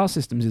new star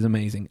systems is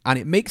amazing. And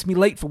it makes me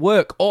late for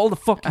work all the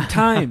fucking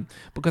time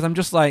because I'm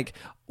just like,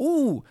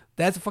 ooh,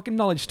 there's a fucking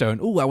knowledge stone.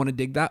 Ooh, I want to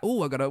dig that.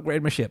 Ooh, I got to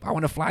upgrade my ship. I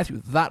want to fly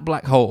through that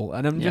black hole.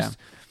 And I'm just...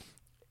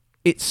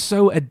 It's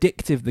so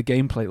addictive, the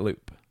gameplay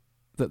loop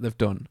that they've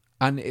done.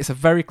 And it's a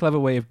very clever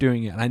way of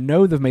doing it. And I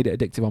know they've made it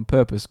addictive on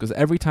purpose because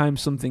every time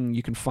something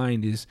you can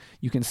find is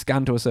you can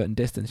scan to a certain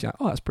distance, you're like,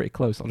 oh, that's pretty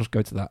close. I'll just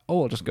go to that.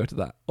 Oh, I'll just go to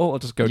that. Oh, I'll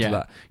just go to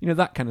that. You know,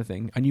 that kind of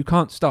thing. And you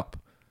can't stop.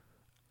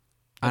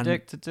 And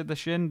addicted to the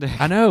shindig.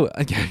 I know.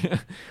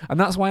 And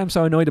that's why I'm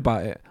so annoyed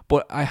about it.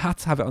 But I had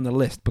to have it on the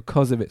list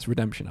because of its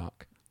redemption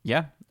arc.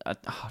 Yeah.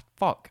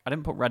 Fuck. I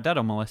didn't put Red Dead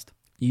on my list.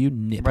 You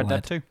nipplehead. Red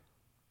Dead 2.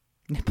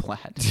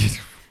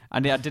 Nipplehead.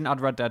 And I didn't add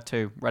Red Dead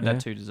 2. Red Dead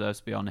 2 deserves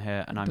to be on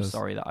here, and I'm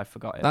sorry that I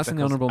forgot it. That's in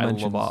the honourable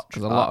mentions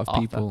because a lot of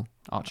people...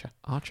 Archer.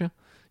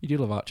 You do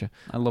love Archer.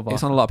 I love Archer.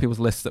 It's on a lot of people's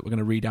lists that we're going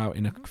to read out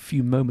in a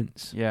few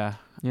moments. Yeah.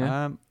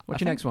 Yeah.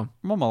 What's your next one?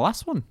 I'm on my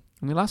last one.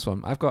 My last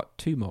one. I've got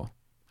 2 more.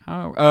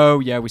 Oh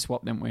yeah, we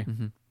swapped, didn't we?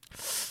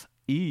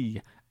 Mm-hmm.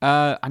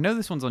 I know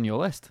this one's on your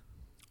list.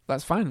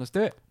 That's fine. Let's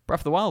do it.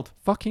 Breath of the Wild.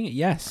 Fucking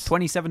yes.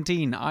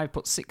 2017. I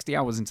put 60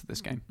 hours into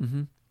this game.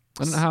 Mm-hmm.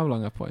 I don't know how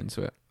long I've put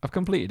into it. I've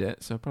completed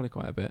it, so probably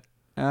quite a bit.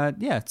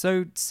 Yeah,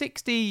 so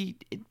 60,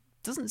 it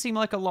doesn't seem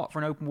like a lot for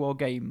an open world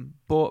game,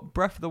 but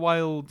Breath of the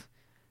Wild,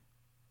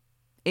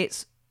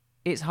 it's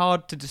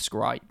hard to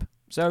describe.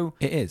 So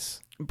it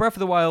is. Breath of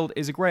the Wild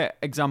is a great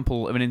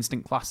example of an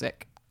instant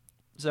classic.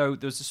 So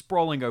there's a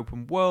sprawling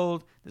open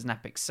world, there's an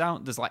epic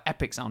sound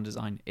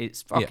design.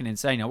 It's fucking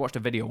insane. I watched a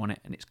video on it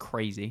and it's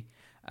crazy.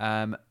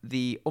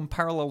 The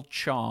unparalleled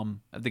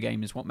charm of the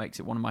game is what makes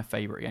it one of my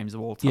favorite games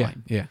of all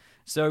time. Yeah.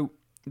 So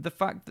the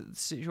fact that the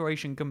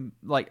situation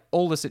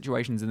all the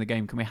situations in the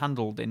game can be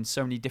handled in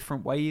so many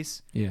different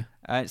ways. Yeah.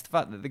 It's the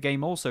fact that the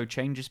game also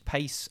changes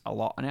pace a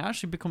lot, and it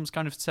actually becomes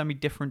kind of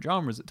semi-different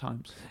genres at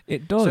times.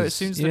 It does. So as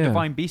soon as the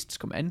Divine Beasts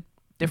come in,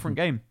 different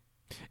game.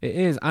 It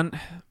is, and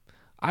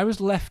I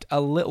was left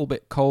a little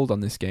bit cold on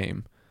this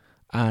game,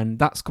 and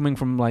that's coming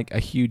from like a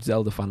huge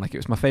Zelda fan. Like, it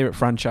was my favorite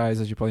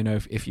franchise, as you probably know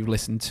if you've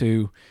listened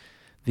to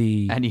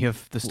any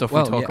of the stuff we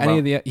talk about. Any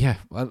of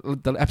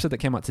the episode that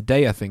came out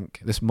today, I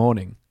think this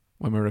morning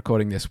when we're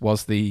recording this,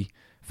 was the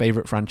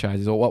favorite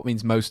franchises, or what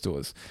means most to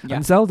us. Yeah.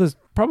 And Zelda's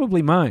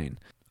probably mine.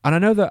 And I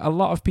know that a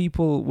lot of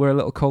people were a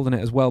little cold on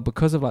it as well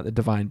because of like the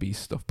Divine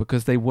Beast stuff,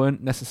 because they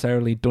weren't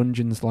necessarily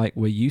dungeons like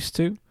we're used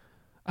to.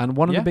 And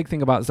one of the big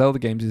thing about Zelda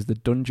games is the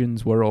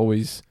dungeons were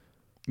always...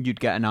 You'd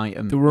get an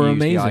item. They were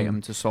amazing. The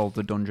item to solve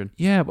the dungeon.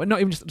 Yeah, but not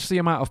even just the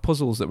amount of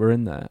puzzles that were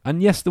in there.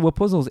 And yes, there were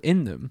puzzles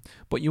in them,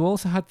 but you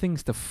also had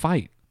things to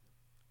fight.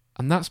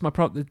 And that's my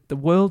problem. The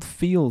world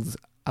feels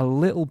a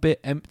little bit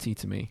empty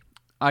to me.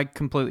 I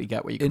completely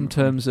get what you're in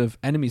terms of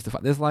enemies to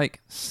fight. There's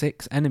like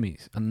 6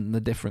 enemies and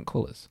the different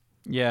colours.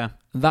 Yeah.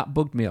 That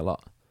bugged me a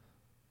lot.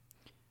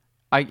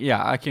 I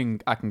can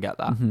get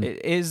that. Mm-hmm.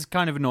 It is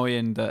kind of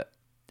annoying that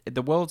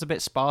the world's a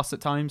bit sparse at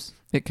times.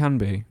 It can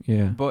be,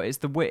 yeah. But it's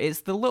the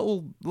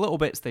little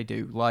bits they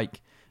do. Like,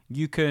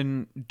 you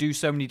can do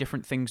so many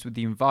different things with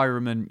the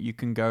environment. You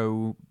can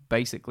go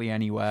basically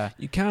anywhere.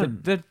 You can.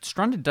 The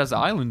Stranded Desert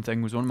Island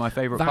thing was one of my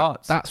favourite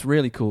parts. That's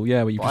really cool,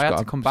 yeah. Where I had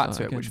to come back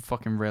to it, which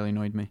fucking really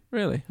annoyed me.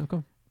 Really? How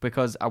come?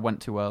 Because I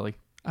went too early.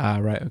 Ah,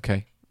 right,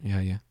 okay.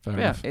 Yeah, fair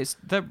enough.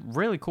 They're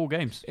really cool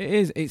games. It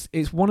is.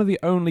 It's one of the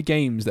only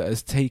games that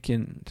has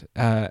taken...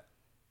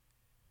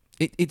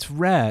 It's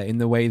rare in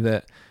the way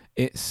that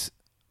it's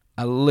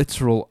a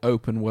literal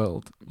open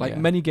world. Like,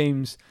 many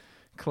games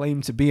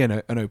claim to be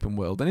an open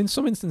world, and in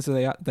some instances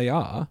they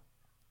are,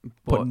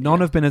 but none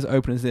have been as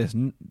open as this.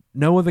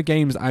 No other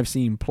games I've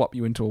seen plop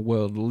you into a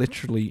world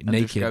literally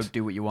naked. Just go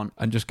do what you want.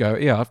 And just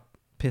go,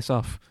 piss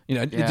off.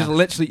 It just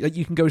literally, like,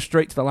 you can go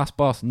straight to the last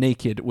boss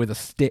naked with a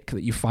stick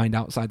that you find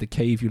outside the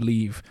cave you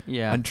leave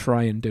and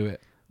try and do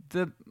it.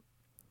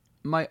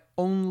 My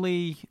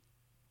only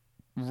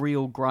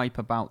real gripe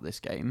about this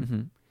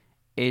game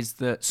is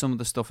that some of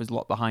the stuff is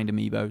locked behind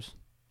amiibos.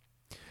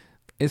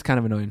 It's kind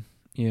of annoying.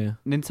 Yeah.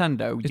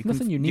 Nintendo, it's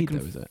nothing you need,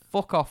 though, is it?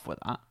 Fuck off with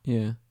that.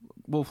 Yeah.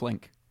 Wolf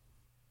Link.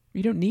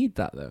 You don't need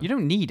that, though. You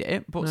don't need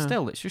it, but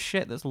still, it's just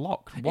shit that's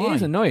locked. Why? It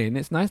is annoying.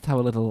 It's nice to have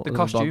a little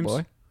costumes.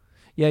 Dog boy.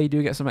 Yeah, you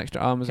do get some extra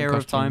armors Hero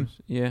and costumes. of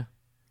Time. Yeah.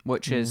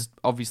 Which is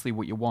obviously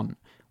what you want.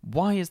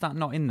 Why is that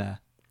not in there?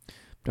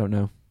 Don't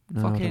know.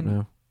 No, I don't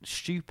know.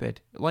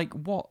 Stupid. Like,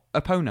 what?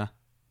 Epona?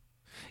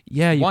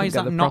 Yeah, why is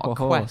that not a horse.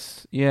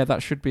 Quest? Yeah,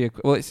 that should be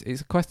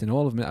it's a quest in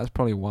all of them. That's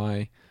probably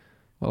why.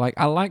 Well, like,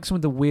 I like some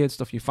of the weird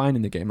stuff you find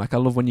in the game. Like, I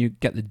love when you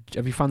get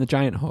have you found the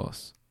giant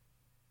horse?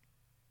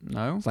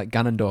 No. It's like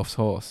Ganondorf's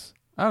horse.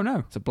 Oh, no.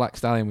 It's a black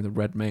stallion with a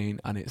red mane,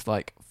 and it's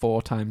like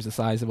 4 times the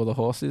size of other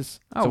horses.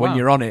 Oh, so when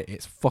you're on it,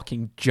 it's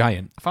fucking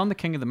giant. I found the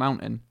King of the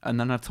Mountain, and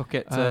then I took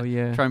it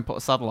to try and put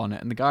a saddle on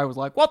it, and the guy was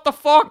like, "What the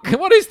fuck?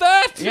 What is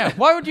that?" Yeah,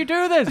 why would you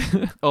do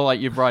this? Or like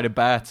you'd ride a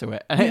bear to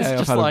it, and it's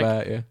just like,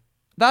 a bear,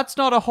 that's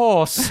not a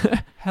horse.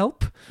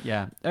 Help.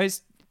 Yeah,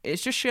 it's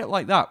just shit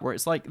like that, where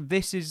it's like,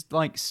 this is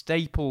like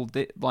staple,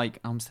 like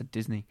I almost said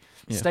Disney,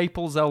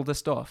 staple Zelda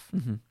stuff.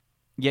 Mm-hmm.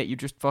 Yet you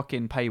just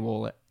fucking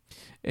paywall it.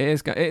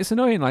 It's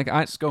annoying. Like,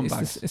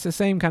 scumbags. It's the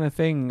same kind of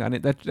thing, and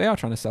they are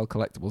trying to sell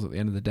collectibles at the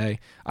end of the day.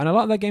 And a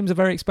lot of their games are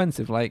very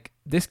expensive. Like,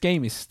 this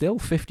game is still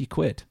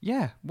 £50.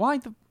 Yeah,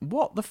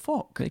 what the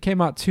fuck? It came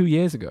out 2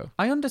 years ago.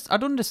 I'd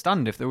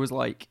understand if there was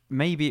like,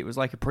 maybe it was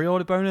like a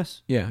pre-order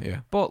bonus.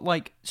 Yeah. But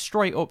like,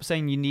 straight up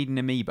saying you need an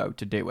amiibo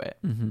to do it,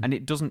 and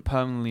it doesn't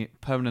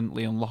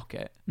permanently unlock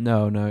it.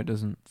 No, it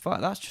doesn't. Fuck,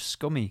 that's just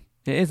scummy.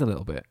 It is a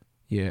little bit.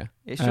 Yeah.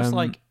 It's just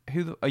like,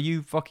 are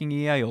you fucking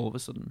EA all of a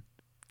sudden?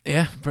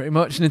 Yeah, pretty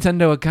much.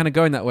 Nintendo are kind of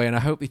going that way, and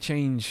I hope they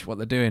change what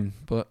they're doing,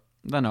 but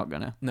they're not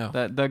gonna. No,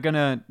 they're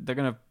gonna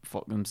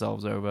fuck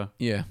themselves over.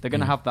 Yeah, they're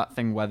gonna have that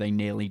thing where they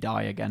nearly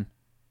die again,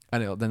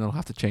 and then they'll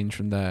have to change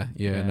from there.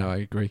 Yeah, no, I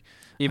agree.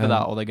 Either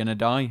that or they're gonna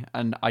die,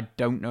 and I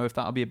don't know if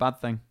that'll be a bad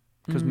thing,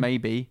 because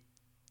maybe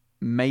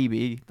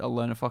they'll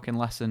learn a fucking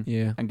lesson.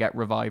 Yeah. And get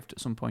revived at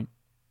some point.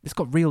 It's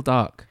got real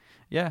dark.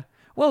 Yeah.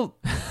 Well,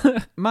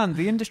 man,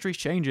 the industry's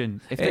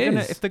changing.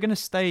 If they're gonna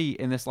stay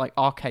in this like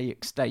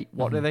archaic state,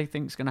 what do they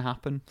think's gonna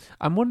happen?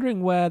 I'm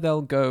wondering where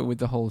they'll go with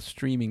the whole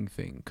streaming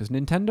thing, because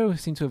Nintendo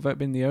seems to have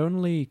been the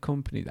only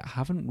company that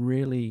haven't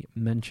really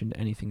mentioned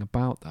anything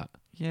about that.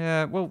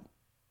 Yeah, well,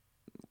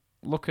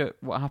 look at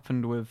what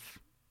happened with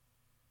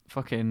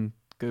fucking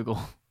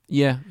Google.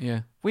 Yeah.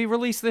 We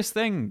released this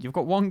thing. You've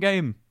got one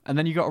game, and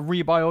then you got to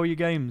rebuy all your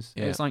games.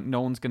 Yeah. It's like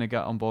no one's gonna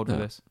get on board with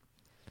this.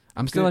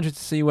 I'm still interested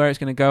to see where it's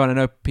going to go, and I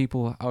know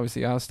people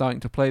obviously are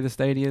starting to play the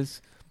Stadias.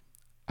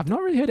 I've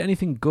not really heard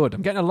anything good.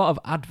 I'm getting a lot of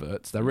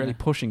adverts. They're really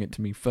pushing it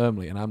to me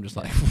firmly, and I'm just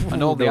like...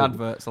 and all the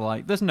adverts are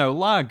like, there's no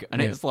lag,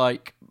 and it's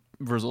like,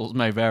 results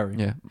may vary.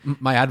 Yeah,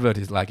 my advert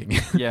is lagging.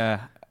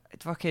 Yeah.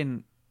 It's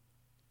fucking...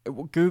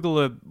 Google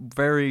are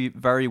very,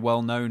 very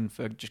well known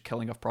for just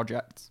killing off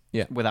projects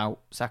without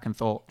second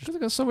thought. Because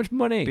they've got so much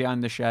money.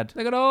 Behind the shed.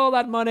 They got all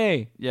that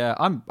money. Yeah,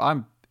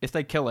 I'm if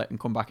they kill it and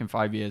come back in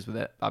 5 years with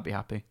it, I'd be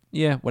happy.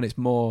 Yeah, when it's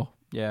more...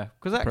 Yeah,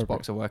 because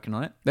Xbox are working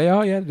on it. They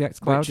are, yeah, the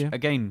xCloud,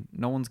 Again,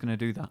 no one's going to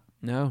do that.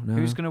 No.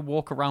 Who's going to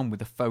walk around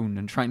with a phone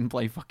and try and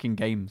play fucking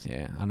games?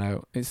 Yeah, I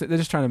know. They're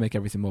just trying to make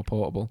everything more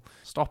portable.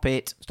 Stop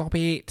it.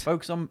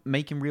 Focus on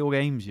making real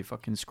games, you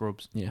fucking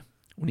scrubs. Yeah.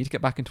 We need to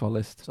get back into our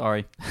list.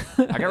 Sorry.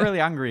 I get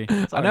really angry.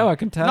 Sorry. I know, I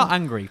can tell. Not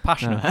angry,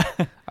 passionate.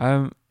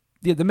 No.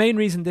 The main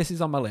reason this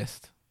is on my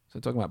list, so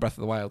talking about Breath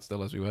of the Wild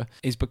still as we were,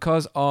 is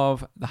because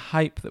of the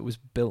hype that was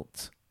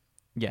built.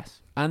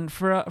 Yes. And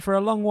for a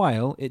long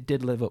while, it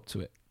did live up to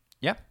it.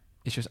 Yeah.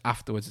 It's just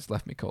afterwards it's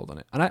left me cold on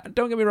it. And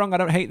don't get me wrong, I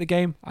don't hate the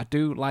game. I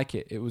do like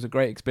it. It was a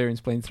great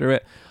experience playing through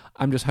it.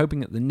 I'm just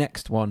hoping that the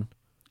next one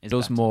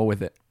does better. More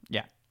with it.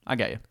 Yeah, I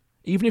get you.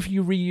 Even if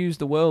you reuse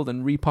the world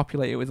and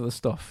repopulate it with other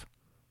stuff,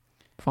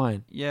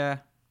 fine. Yeah.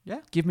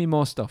 Give me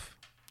more stuff.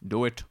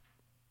 Do it.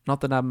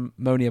 Not that I'm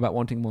moaning about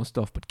wanting more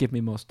stuff, but give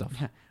me more stuff.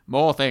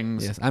 More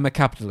things. Yes, I'm a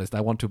capitalist.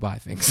 I want to buy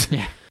things.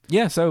 Yeah.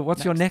 Yeah, so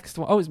what's your next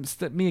one? Oh,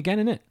 it's me again,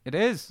 isn't it? It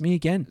is. Me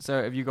again.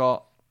 So have you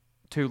got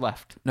 2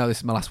 left? No, this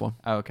is my last one.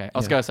 Oh, okay. I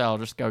was going to say I'll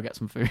just go get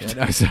some food.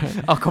 Yeah, no, sorry.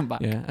 I'll come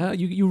back. Yeah.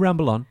 You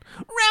ramble on.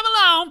 Ramble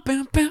on.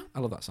 Bam, bam. I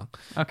love that song.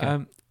 Okay.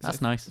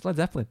 That's nice. It's Led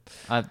Zeppelin.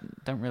 I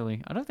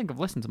don't think I've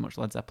listened to much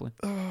Led Zeppelin.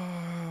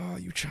 Oh,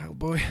 you child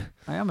boy.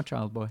 I am a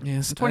child boy.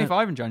 Yes. I'm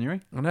 25 in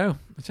January. I know.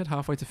 I said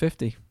halfway to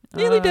 50.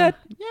 Nearly dead.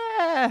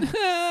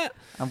 Yeah.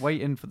 I'm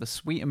waiting for the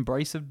sweet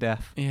embrace of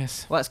death.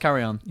 Yes. Let's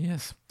carry on.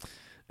 Yes.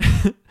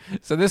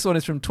 So this one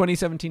is from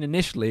 2017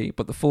 initially,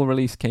 but the full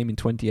release came in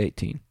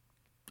 2018.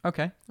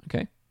 Okay.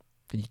 Can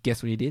you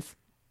guess what it is?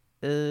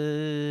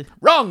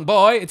 Wrong,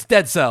 boy. It's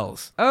Dead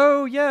Cells.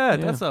 Oh, yeah.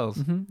 Dead Cells.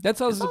 Mm-hmm. Dead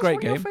Cells is a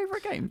great game. One of your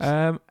favourite games?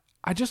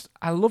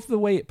 I love the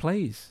way it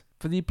plays.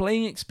 For the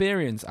playing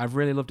experience, I've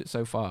really loved it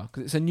so far,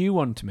 because it's a new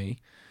one to me.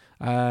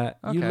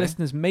 You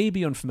listeners may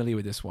be unfamiliar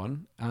with this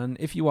one, and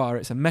if you are,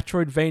 it's a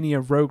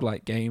Metroidvania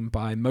roguelike game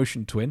by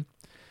Motion Twin,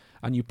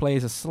 and you play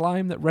as a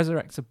slime that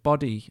resurrects a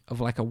body of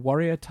like a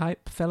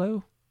warrior-type fellow,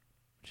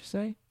 would you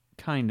say?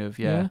 Kind of,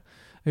 yeah.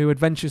 Who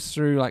adventures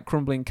through like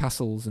crumbling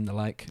castles and the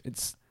like.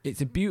 It's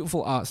a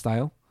beautiful art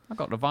style. I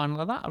got the vinyl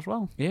of that as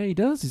well. Yeah, he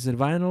does. He's a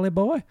vinyl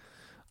boy.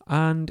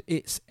 And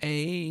it's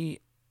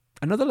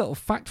another little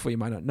fact for you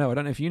might not know. I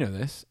don't know if you know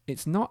this.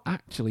 It's not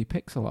actually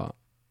pixel art.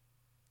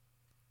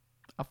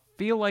 I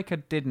feel like I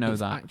did know it's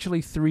that.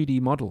 Actually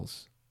 3D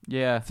models.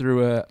 Yeah.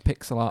 Through a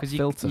pixel art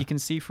filter. You can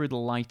see through the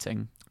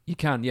lighting. You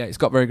can, yeah. It's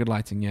got very good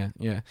lighting,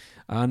 yeah.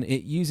 And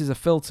it uses a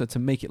filter to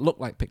make it look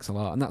like pixel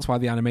art, and that's why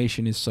the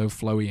animation is so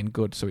flowy and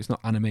good, so it's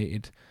not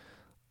animated.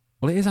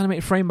 Well, it is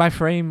animated frame by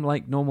frame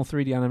like normal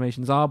 3D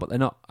animations are, but they're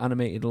not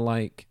animated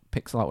like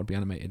pixel art would be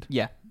animated.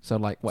 Yeah. So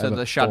like whatever. So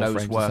the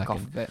shadows work off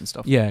of it and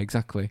stuff. Yeah,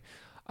 exactly.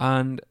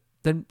 And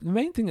then the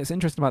main thing that's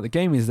interesting about the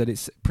game is that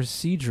it's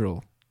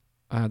procedural.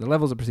 The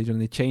levels are procedural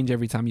and they change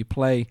every time you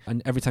play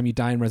and every time you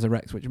die and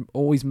resurrect, which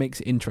always makes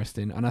it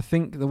interesting. And I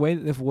think the way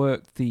that they've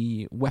worked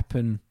the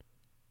weapon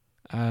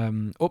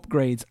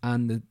upgrades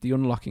and the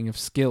unlocking of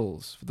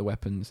skills for the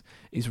weapons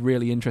is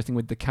really interesting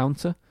with the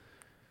counter.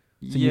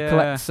 So you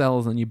collect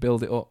cells and you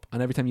build it up,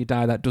 and every time you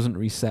die, that doesn't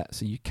reset,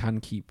 so you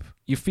can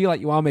you feel like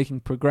you are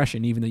making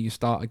progression even though you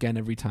start again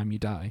every time you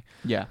die.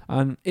 Yeah.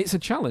 And it's a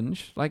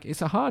challenge. Like,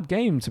 it's a hard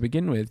game to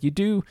begin with.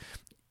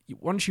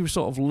 Once you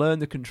sort of learn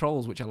the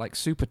controls, which are like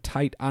super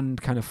tight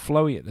and kind of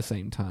flowy at the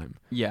same time.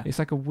 Yeah. It's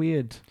like a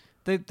weird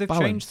They've balance.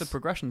 changed the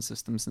progression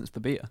system since the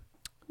beta.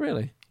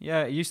 Really?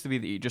 Yeah, it used to be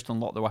that you just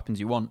unlock the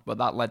weapons you want, but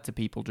that led to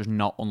people just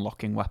not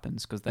unlocking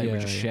weapons because they were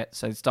just shit.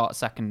 So start a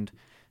second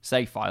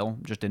save file,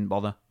 just didn't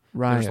bother.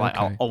 Right, it's like,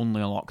 I'll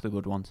only unlock the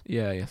good ones.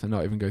 Yeah, so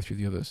not even go through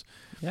the others.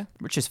 Yeah,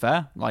 which is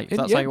fair. Like,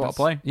 that's how you want to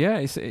play. Yeah,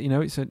 it's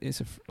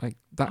a like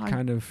that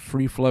kind of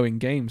free flowing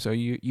game. So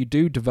you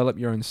do develop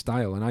your own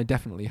style, and I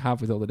definitely have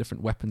with all the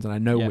different weapons, and I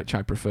know which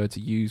I prefer to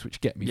use, which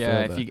get me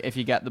further. Yeah, if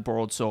you get the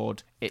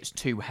broadsword, it's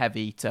too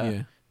heavy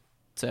to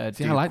do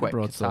I like quick the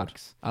broadsword.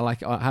 attacks. I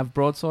have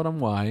broadsword on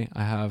Y.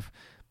 I have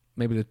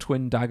maybe the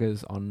twin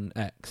daggers on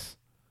X.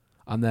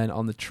 And then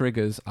on the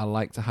triggers, I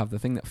like to have the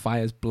thing that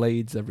fires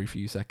blades every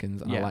few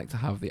seconds, and I like to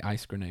have the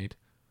ice grenade.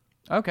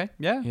 Okay,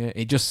 yeah. Yeah,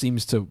 it just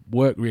seems to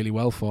work really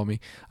well for me.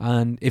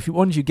 And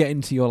once you get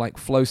into your like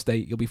flow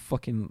state, you'll be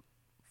fucking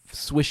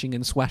swishing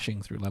and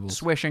swashing through levels.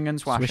 Swishing and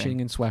swashing.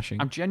 Swishing and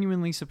swashing. I'm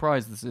genuinely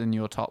surprised this is in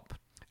your top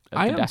of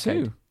I the am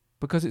decade. too,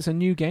 because it's a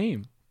new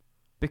game.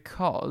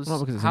 Because, not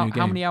because it's a new game.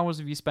 How many hours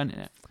have you spent in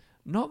it?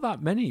 Not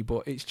that many,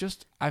 but it's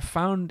just I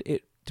found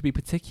it to be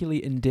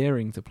particularly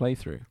endearing to play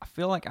through. I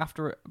feel like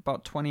after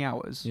about 20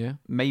 hours,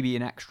 maybe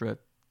an extra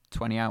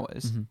 20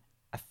 hours,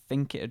 I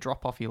think it'd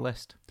drop off your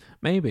list.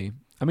 Maybe.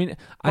 I mean,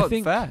 I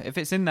think fair. If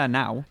it's in there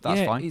now,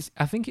 that's fine.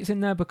 I think it's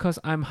in there because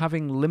I'm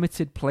having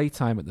limited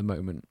playtime at the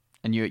moment,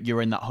 and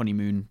you're in that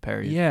honeymoon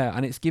period. Yeah,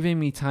 and it's giving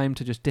me time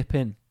to just dip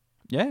in.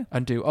 Yeah,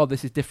 and do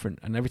this is different,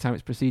 and every time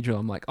it's procedural,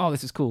 I'm like,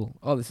 this is cool.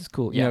 This is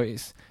cool. You know,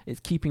 it's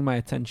keeping my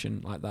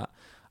attention like that,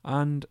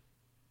 and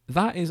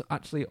that is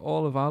actually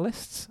all of our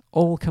lists,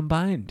 all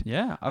combined.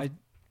 Yeah, I've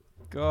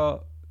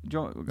got.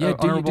 Do your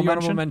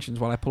honorable mentions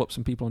while I pull up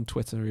some people on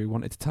Twitter who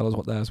wanted to tell us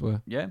what theirs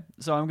were. Yeah,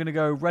 so I'm going to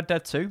go Red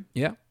Dead 2.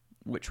 Yeah,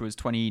 which was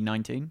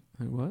 2019.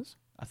 It was,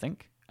 I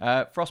think.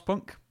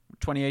 Frostpunk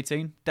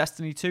 2018,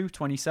 Destiny 2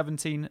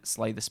 2017,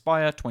 Slay the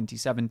Spire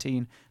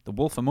 2017, The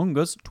Wolf Among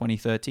Us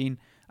 2013.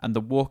 And the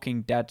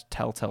Walking Dead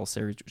Telltale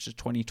series, which is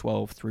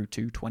 2012 through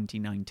to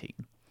 2019.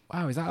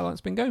 Wow, is that how long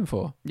it's been going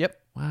for? Yep.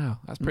 Wow,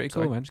 that's pretty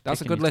cool, man. That's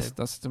a good list.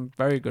 That's some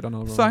very good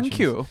honorable mentions. Thank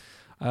you.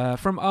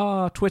 From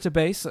our Twitter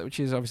base, which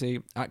is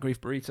obviously at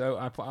Grief Burrito,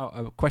 I put out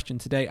a question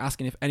today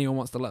asking if anyone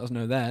wants to let us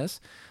know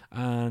theirs.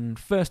 And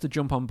first to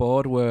jump on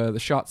board were the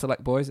Shart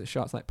Select boys at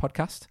Shart Select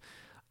Podcast.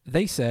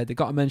 They said they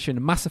got to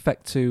mention Mass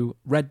Effect 2,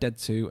 Red Dead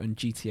 2, and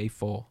GTA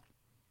 4.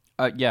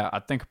 Yeah, I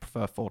think I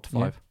prefer 4 to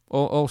 5. Yeah.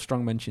 All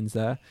strong mentions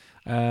there.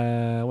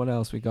 What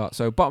else we got?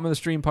 So Bottom of the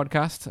Stream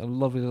podcast,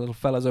 lovely little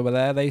fellas over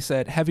there. They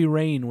said Heavy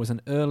Rain was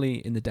an early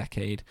in the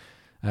decade,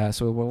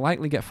 so it will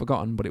likely get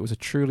forgotten, but it was a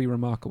truly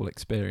remarkable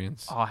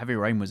experience. Oh, Heavy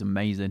Rain was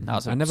amazing. That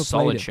was I never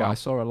played it, but I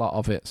saw a lot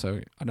of it,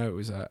 so I know it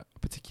was a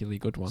particularly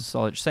good one.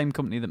 Solid. Same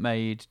company that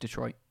made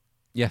Detroit.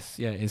 Yes,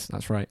 yeah, it is.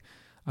 That's right.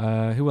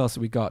 Who else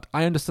have we got?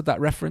 I understood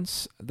that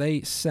reference.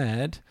 They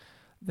said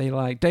they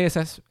like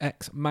Deus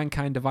Ex,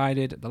 Mankind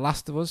Divided, The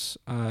Last of Us,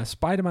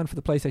 Spider-Man for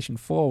the PlayStation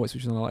 4, which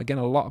is, again,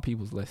 a lot of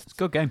people's lists. It's a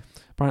good game.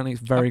 Apparently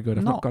it's very good.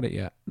 I've not got it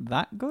yet.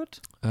 That good?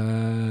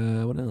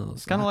 What else?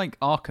 It's kind of like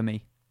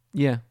Arkham-y.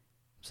 Yeah.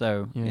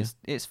 So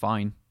it's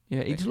fine. Yeah,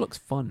 it just looks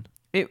fun.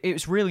 It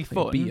was really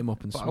fun. Beat him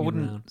up and I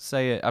wouldn't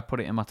say I put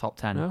it in my top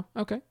 10. No?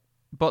 Okay.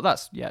 But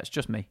it's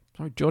just me.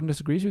 Sorry, Jordan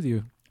disagrees with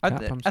you. I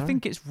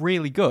think it's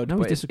really good, no,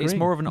 but it's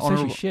more of an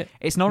honourable.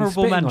 It's an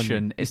honourable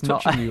mention. It's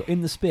not touching you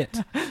in the spit.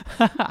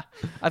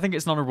 I think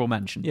it's an honourable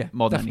mention. Yeah,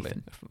 more than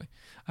anything. Definitely.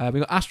 We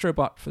got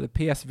Astrobot for the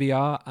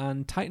PSVR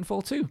and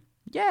Titanfall 2.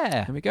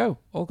 Yeah, there we go.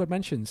 All good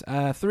mentions.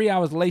 3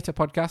 hours later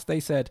podcast, they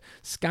said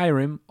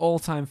Skyrim,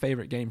 all-time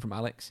favourite game from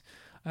Alex.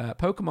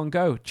 Pokemon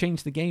Go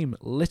changed the game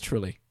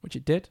literally, which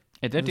it did.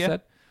 It did, yeah.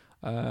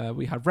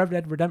 We had Red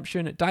Dead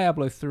Redemption,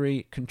 Diablo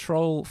 3,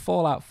 Control,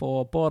 Fallout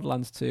 4,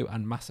 Borderlands 2,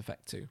 and Mass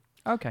Effect 2.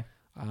 Okay.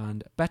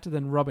 And Better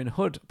Than Robin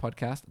Hood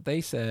podcast,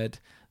 they said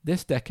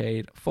this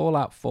decade,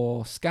 Fallout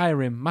 4,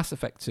 Skyrim, Mass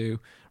Effect 2,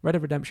 Red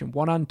Dead Redemption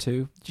 1 and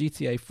 2,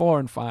 GTA 4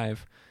 and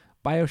 5,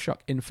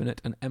 Bioshock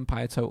Infinite, and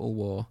Empire Total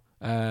War.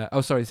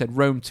 They said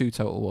Rome 2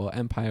 Total War.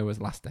 Empire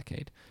was last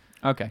decade.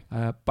 Okay.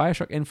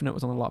 Bioshock Infinite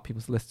was on a lot of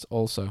people's lists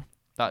also.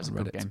 That's a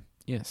good game.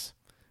 Yes.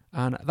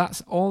 And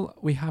that's all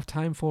we have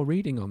time for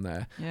reading on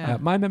there. Yeah.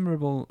 My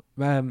memorable,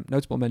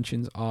 notable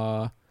mentions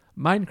are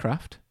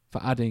Minecraft,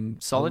 for adding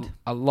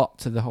a lot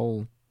to the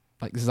whole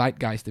like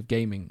zeitgeist of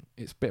gaming.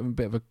 It's a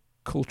bit of a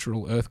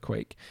cultural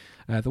earthquake.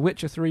 The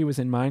Witcher 3 was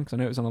in mine because I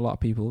know it was on a lot of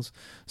people's.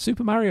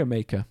 Super Mario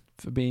Maker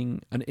for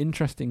being an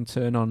interesting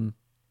turn on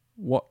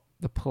what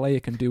the player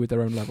can do with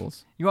their own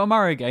levels. You want a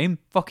Mario game?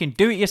 Fucking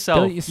do it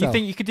yourself. You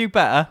think you could do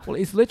better? Well,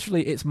 it's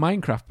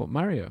Minecraft but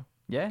Mario.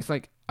 Yeah. It's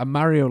like a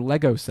Mario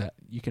Lego set.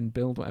 You can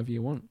build whatever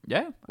you want.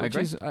 Yeah, I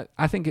agree.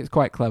 I think it's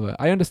quite clever.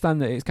 I understand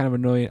that it's kind of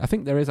annoying. I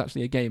think there is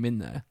actually a game in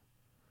there.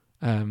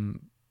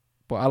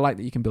 But I like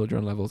that you can build your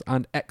own levels.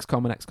 And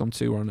XCOM and XCOM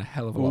 2 were on a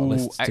hell of a lot of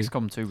lists too.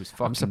 XCOM 2 was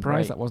fucking I'm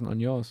surprised great. That wasn't on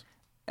yours.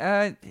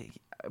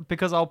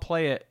 Because I'll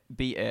play it,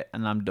 beat it,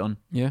 and I'm done.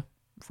 Yeah.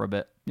 For a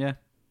bit. Yeah.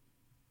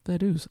 There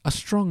does. A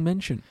strong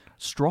mention.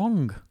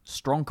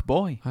 Stronk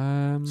boy.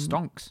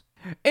 Stonks.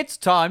 It's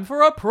time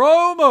for a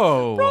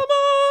promo!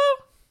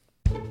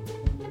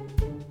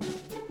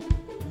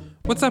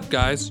 What's up,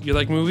 guys? You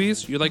like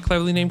movies? You like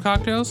cleverly named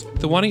cocktails?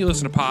 Then why don't you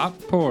listen to Pop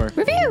Pour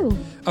Review,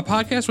 a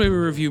podcast where we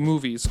review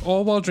movies,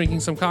 all while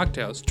drinking some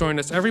cocktails. Join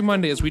us every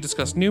Monday as we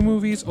discuss new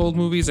movies, old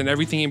movies, and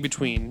everything in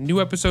between.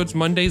 New episodes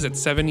Mondays at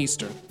 7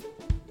 Eastern.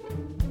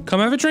 Come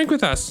have a drink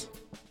with us.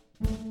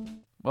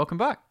 Welcome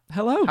back.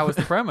 Hello. How was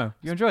the promo?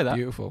 You enjoy that?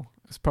 Beautiful.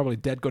 It's probably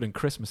dead good and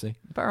Christmassy.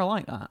 Better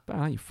like that.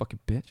 Better, you fucking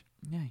bitch.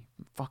 Yeah,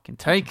 you fucking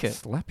take it.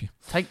 Slap you.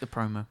 Take the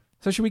promo.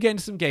 So should we get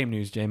into some game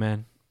news,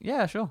 J-Man?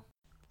 Yeah, sure.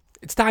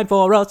 It's time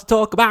for us to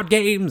talk about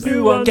games.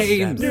 New ones.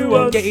 Did I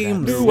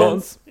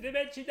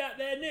mention that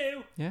they're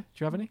new? Yeah. Do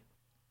you have any?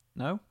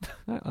 No.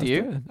 No, do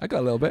you? I got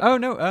a little bit. Oh,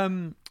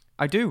 no.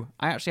 I do.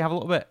 I actually have a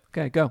little bit.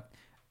 Okay, go.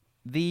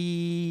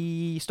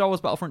 The Star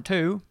Wars Battlefront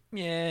 2.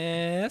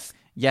 Yes.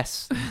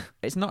 Yes.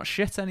 It's not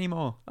shit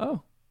anymore.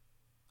 Oh.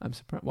 I'm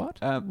surprised. What?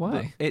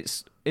 Why?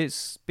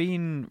 It's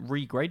been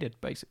regraded,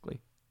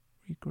 basically.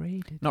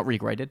 Regraded? Not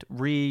regraded.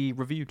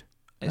 Re-reviewed.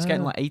 It's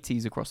getting like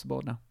 80s across the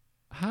board now.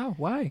 How?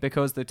 Why?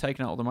 Because they've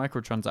taken out all the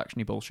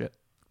microtransaction-y bullshit.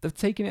 They've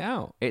taken it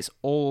out?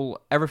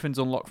 Everything's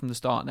unlocked from the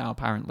start now,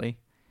 apparently.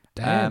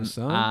 Damn,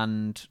 son.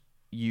 And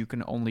you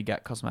can only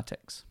get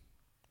cosmetics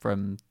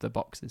from the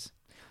boxes.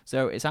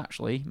 So it's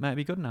actually might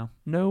be good now.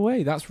 No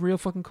way. That's real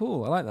fucking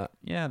cool. I like that.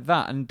 Yeah,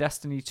 that and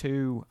Destiny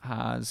 2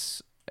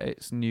 has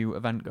its new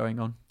event going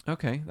on.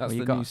 Okay, that's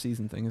the new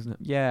season thing, isn't it?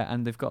 Yeah,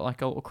 and they've got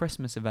like a little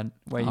Christmas event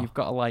where you've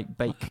got to like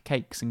bake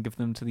cakes and give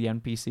them to the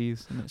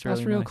NPCs, and it's really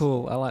that's real nice.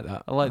 Cool. I like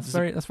that.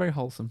 That's very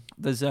wholesome.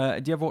 There's do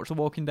you ever watch The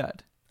Walking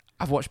Dead?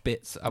 I've watched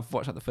bits. I've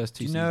watched like the first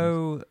 2 seasons. Do you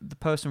know the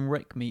person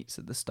Rick meets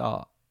at the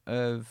start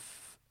of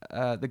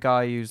the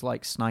guy who's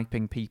like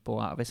sniping people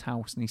out of his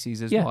house, and he sees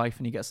his wife,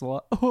 and he gets a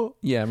lot.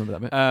 Yeah, I remember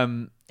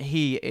that bit.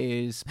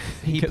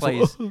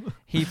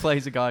 He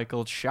plays a guy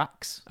called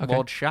Shax,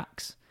 Lord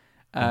Shax.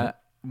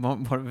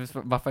 One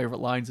of my favourite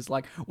lines is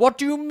like, "What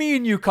do you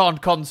mean you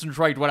can't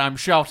concentrate when I'm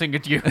shouting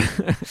at you?"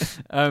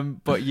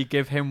 But you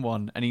give him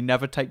one, and he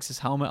never takes his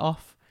helmet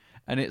off.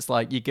 And it's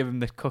like, you give him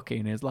the cookie,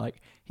 and it's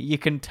like, you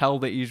can tell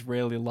that he's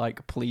really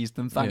like pleased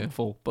and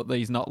thankful, but that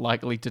he's not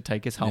likely to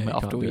take his helmet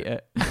off to eat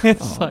it.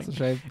 It's like,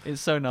 it's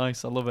so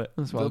nice. I love it.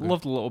 I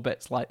love the little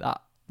bits like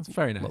that. That's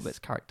very nice. Little bits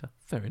of character.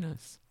 Very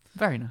nice.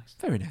 Very nice.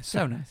 Very nice.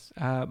 So nice.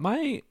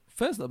 My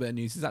first little bit of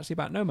news is actually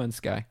about No Man's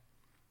Sky.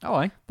 Oh,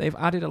 aye. They've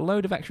added a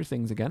load of extra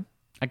things again.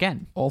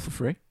 All for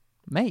free.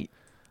 Mate.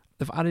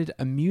 They've added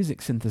a music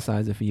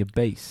synthesizer for your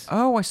bass.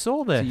 Oh, I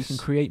saw this. So you can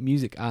create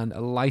music and a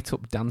light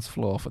up dance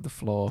floor for the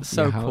floor of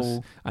your house.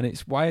 Cool. And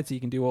it's wired so you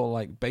can do all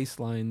like bass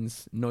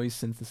lines, noise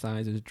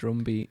synthesizers,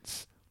 drum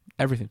beats,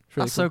 everything. It's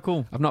really That's so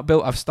cool.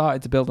 I've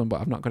started to build them, but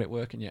I've not got it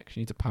working yet because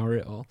you need to power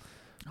it all.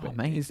 Oh,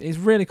 mate. It's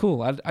really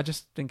cool. I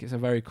just think it's a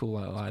very cool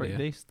little idea. Pretty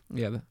decent.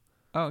 Yeah.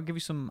 I'll give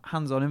you some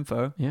hands-on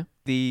info. Yeah.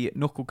 The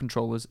knuckle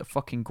controllers are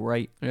fucking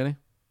great. Really?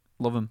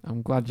 Love them.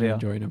 I'm glad you're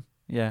enjoying them.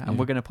 Yeah, and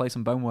we're going to play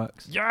some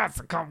Boneworks.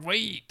 Yes, I can't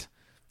wait.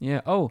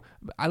 Yeah. Oh,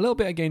 a little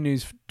bit of game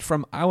news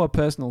from our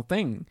personal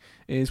thing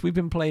is we've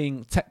been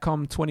playing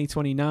TechCom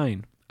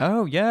 2029.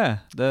 Oh, yeah.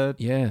 The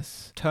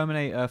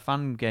Terminator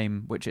fan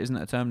game, which isn't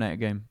a Terminator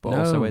game, but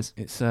also is.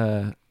 It's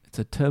a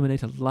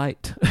Terminator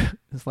Lite.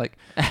 It's like,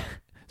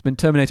 it's been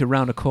Terminator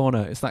round a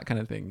corner. It's that kind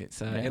of thing.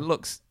 It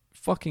looks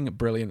fucking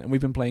brilliant. And we've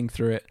been playing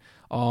through it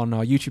on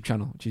our YouTube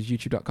channel, which is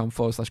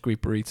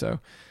youtube.com/Greek Burrito.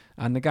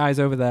 And the guys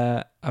over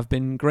there have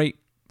been great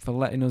for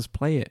letting us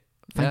play it.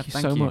 Thank you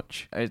so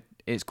much.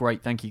 It's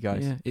great. Thank you,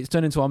 guys. Yeah. It's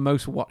turned into our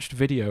most watched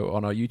video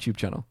on our YouTube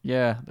channel.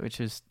 Yeah,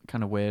 which is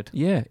kind of weird.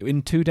 Yeah.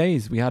 In 2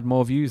 days, we had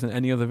more views than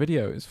any other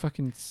video. It's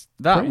fucking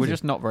crazy. We're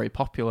just not very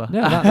popular.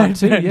 No, that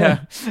too,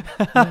 yeah.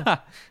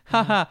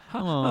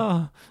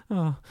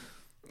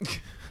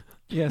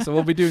 Yeah, so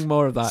we'll be doing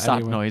more of that.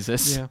 Sad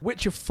noises. Yeah.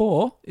 Witcher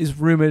 4 is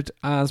rumoured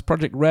as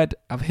Project Red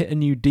have hit a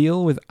new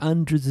deal with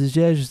Andrzej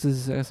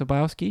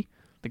Sapkowski.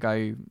 The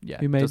guy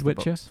who made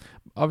Witcher.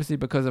 Obviously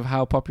because of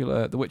how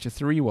popular The Witcher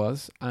 3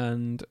 was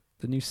and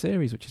the new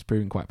series, which is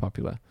proving quite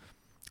popular.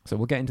 So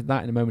we'll get into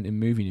that in a moment in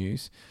movie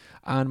news.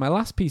 And my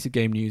last piece of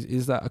game news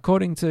is that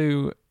according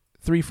to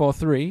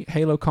 343,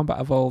 Halo Combat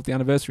Evolved, the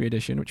Anniversary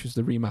Edition, which was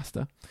the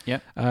remaster,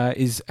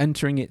 is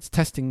entering its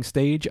testing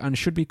stage and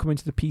should be coming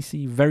to the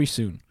PC very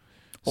soon.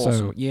 Awesome.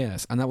 So,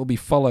 yes, and that will be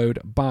followed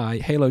by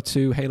Halo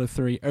 2, Halo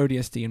 3,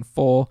 ODST, and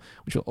 4,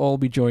 which will all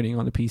be joining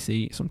on the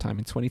PC sometime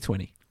in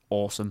 2020.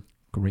 Awesome.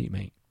 Great,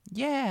 mate.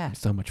 Yeah.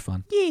 So much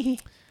fun. Yeah.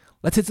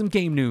 Let's hit some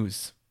game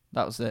news.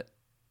 That was it.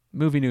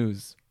 Movie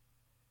news.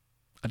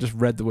 I just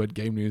read the word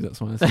game news,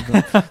 that's why I said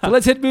that. So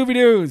let's hit movie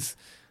news.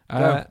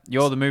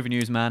 You're the movie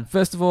news man.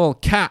 First of all,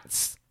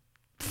 Cats.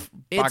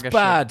 It's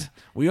bad.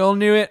 We all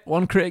knew it.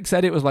 One critic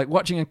said it was like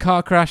watching a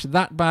car crash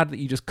that bad that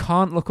you just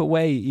can't look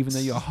away even though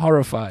you're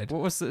horrified.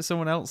 What was it?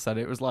 Someone else said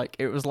it was like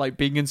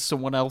being in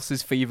someone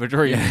else's fever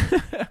dream.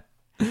 Yeah.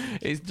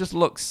 It just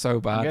looks so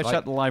bad. I'm going to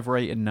check the live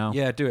rating now.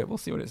 Yeah, do it. We'll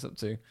see what it's up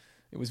to.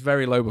 It was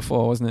very low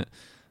before, wasn't it?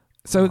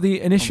 So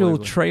the initial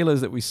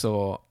trailers that we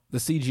saw, the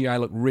CGI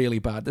looked really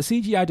bad. The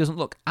CGI doesn't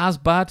look as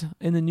bad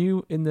in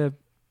the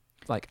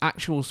like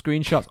actual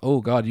screenshots.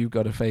 Oh God, you've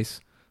got a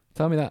face.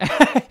 Tell me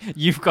that.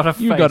 You've got a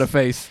face. You've got a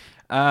face.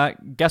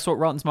 Guess what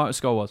Rotten Tomatoes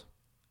score was?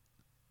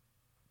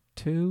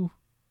 2?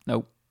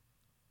 No.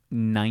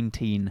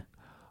 19.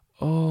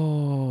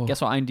 Oh.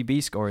 Guess what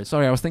IMDb score is?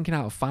 Sorry, I was thinking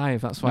out of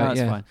 5. That's why. No,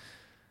 that's fine.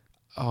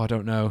 Oh, I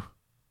don't know.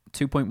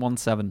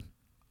 2.17.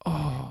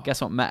 Oh.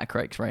 Guess what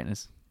Metacritic's rating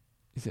is?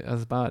 Is it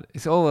as bad?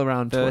 It's all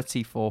around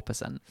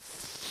 34%.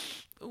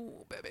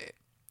 Oh, baby.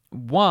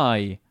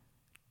 Why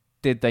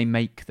did they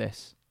make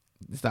this?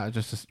 Is that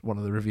just one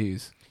of the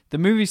reviews? The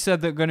movie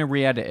said they're going to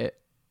re-edit it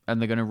and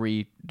they're going to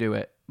redo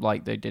it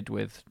like they did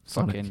with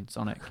fucking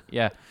Sonic.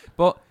 Yeah.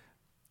 But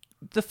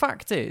the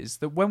fact is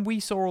that when we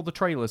saw all the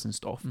trailers and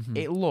stuff,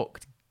 it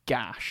looked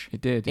gash.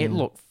 It did. It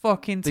looked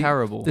fucking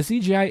terrible. The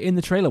CGI in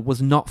the trailer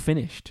was not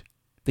finished.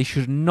 They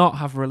should not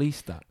have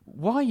released that.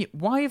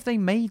 Why have they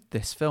made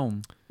this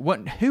film?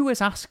 Who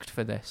has asked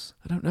for this?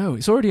 I don't know.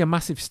 It's already a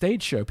massive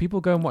stage show.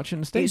 People go and watch it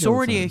on stage. It's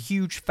already a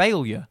huge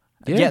failure.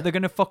 Yeah. Yet they're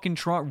going to fucking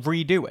try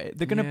redo it.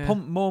 They're going to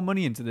pump more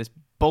money into this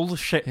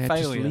bullshit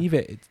failure. Just leave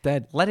it. It's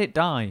dead. Let it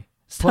die.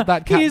 Put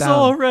that cat down. He's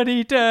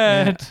already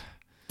dead. Yeah.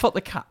 Put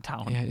the cat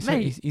down. Yeah,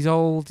 mate. He's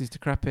old. He's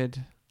decrepit.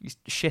 He's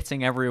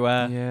shitting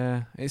everywhere.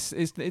 Yeah,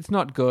 it's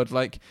not good.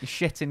 Like he's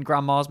shit in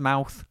grandma's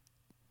mouth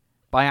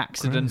by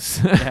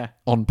accident. Yeah,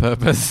 on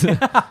purpose.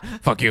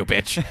 Fuck you,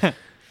 bitch.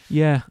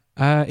 Yeah,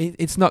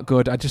 it's not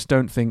good. I just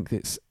don't think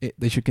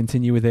they should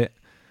continue with it.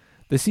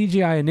 The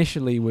CGI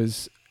initially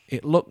was.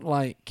 It looked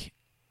like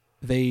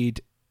they'd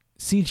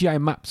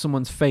CGI mapped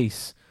someone's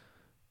face,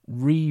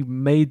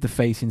 remade the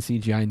face in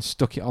CGI and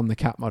stuck it on the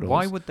cat models.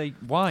 Why would they?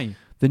 Why?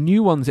 The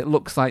new ones, it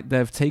looks like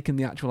they've taken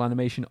the actual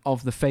animation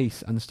of the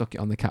face and stuck it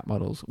on the cat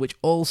models, which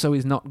also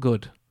is not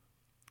good.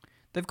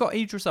 They've got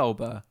Idris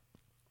Elba.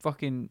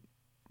 Fucking,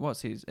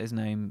 what's his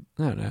name?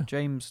 I don't know.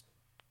 James.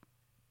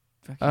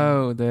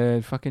 Oh,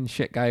 the fucking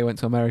shit guy who went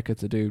to America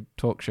to do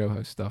talk show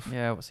host stuff.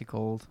 Yeah, what's he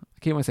called? I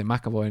keep wanting to say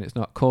McAvoy and it's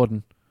not.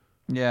 Corden.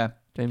 Yeah.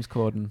 James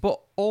Corden.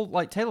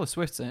 But Taylor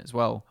Swift's in it as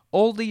well.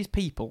 All these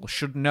people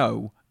should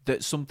know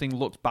that something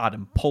looks bad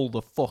and pull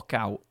the fuck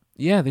out.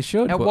 Yeah, they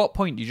should. At what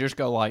point do you just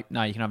go like,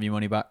 nah, you can have your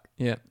money back?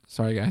 Yeah,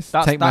 sorry guys.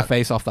 Take my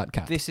face off that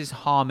cat. This is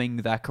harming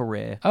their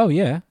career. Oh,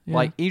 yeah.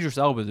 Like, Idris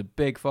Elba's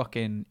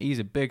he's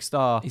a big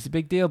star. He's a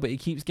big deal, but he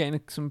keeps getting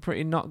some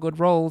pretty not good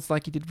roles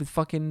like he did with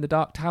fucking The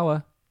Dark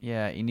Tower.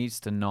 Yeah, he needs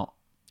to not.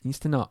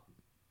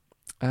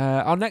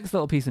 Our next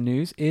little piece of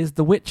news is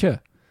The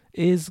Witcher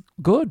is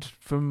good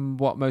from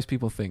what most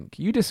people think.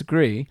 You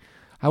disagree.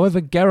 However,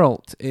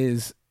 Geralt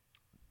is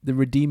the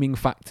redeeming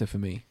factor for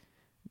me.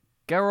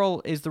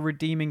 Geralt is the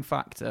redeeming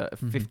factor of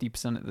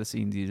 50% of the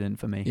scenes he's in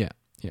for me. Yeah.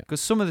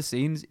 Because some of the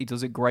scenes, he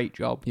does a great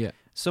job. Yeah.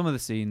 Some of the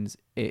scenes,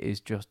 it is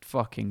just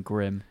fucking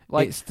grim.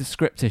 Like, it's the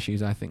script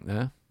issues, I think,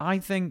 there. I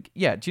think,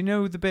 do you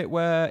know the bit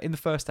where in the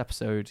first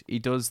episode he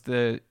does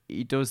the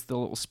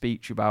little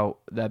speech about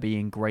there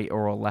being greater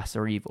or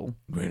lesser evil?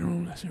 Greater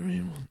or lesser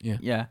evil. Yeah.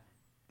 Yeah.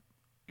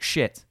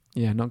 Shit.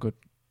 Yeah, not good.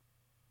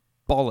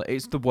 Bollock.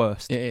 It's the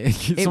worst.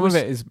 Some of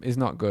it is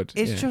not good.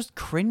 It's just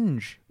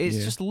cringe.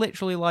 It's just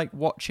literally like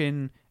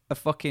watching a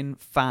fucking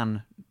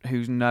fan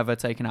who's never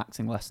taken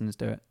acting lessons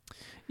do it.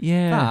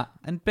 Yeah. That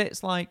and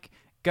bits like,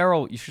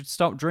 Geralt, you should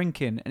stop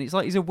drinking. And it's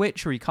like, he's a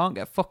witcher. He can't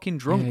get fucking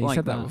drunk like that. You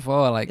said that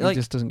before. Like, he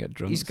just doesn't get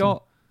drunk.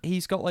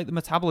 He's got like the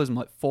metabolism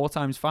like 4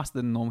 times faster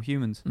than normal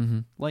humans. Mm-hmm.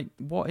 Like,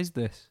 what is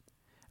this?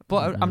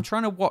 But I'm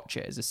trying to watch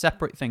it as a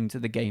separate thing to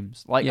the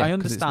games. Like, I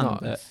understand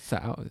that. It's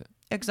set out, is it?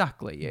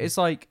 Exactly. It's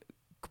like,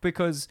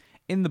 because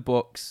in the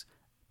books,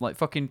 like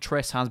fucking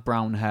Triss has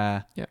brown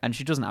hair and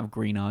she doesn't have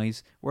green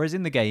eyes. Whereas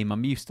in the game,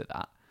 I'm used to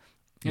that.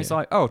 It's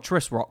like, oh,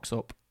 Triss rocks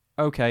up.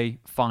 Okay,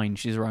 fine.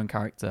 She's her own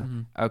character.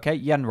 Mm-hmm. Okay,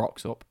 Yen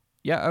rocks up.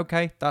 Yeah,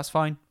 okay, that's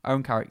fine.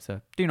 Own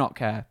character. Do not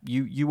care.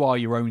 You are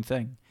your own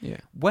thing. Yeah.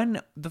 When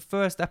the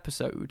first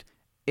episode,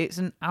 it's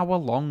an hour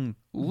long.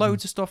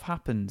 Loads of stuff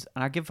happens,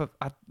 and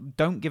I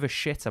don't give a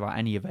shit about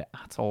any of it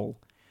at all.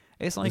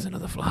 It's like, there's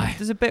another fly.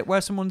 There's a bit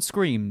where someone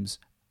screams,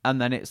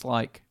 and then it's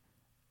like,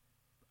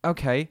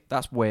 okay,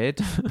 that's weird.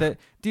 Do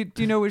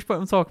you know which bit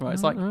I'm talking about?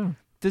 It's like,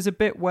 there's a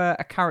bit where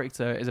a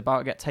character is about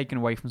to get taken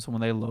away from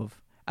someone they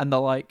love, and they're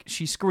like,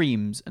 she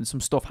screams, and some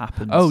stuff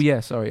happens. Oh,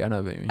 yeah, sorry, I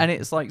know what you mean. And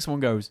it's like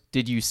someone goes,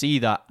 did you see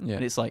that? Yeah.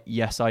 And it's like,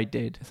 yes, I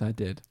did. Yes, I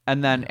did.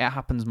 And then it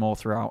happens more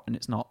throughout, and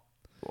it's not...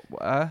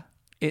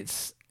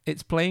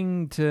 It's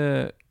playing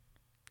to...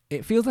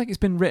 It feels like it's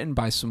been written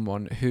by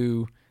someone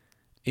who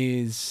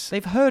is...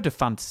 They've heard of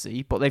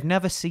fantasy, but they've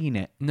never seen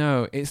it.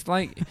 No, it's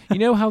like... You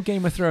know how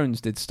Game of Thrones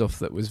did stuff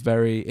that was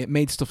very... It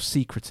made stuff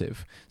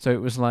secretive. So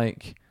it was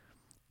like...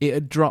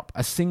 It'd drop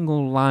a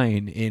single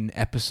line in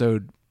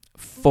episode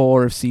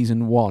 4 of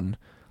season 1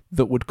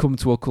 that would come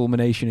to a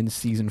culmination in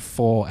season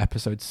 4,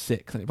 episode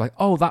 6. And it'd be like,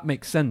 oh, that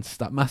makes sense.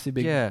 That massive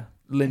big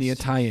linear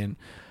tie-in.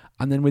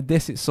 And then with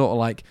this, it's sort of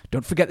like,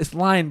 don't forget this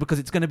line because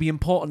it's going to be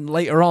important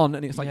later on.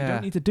 And it's like, you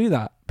don't need to do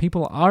that.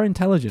 People are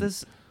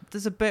intelligent.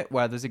 There's a bit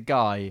where there's a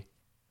guy...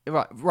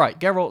 Right,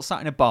 Geralt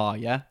sat in a bar,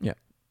 yeah? Yeah.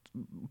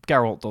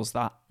 Geralt does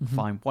that. Mm-hmm.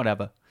 Fine,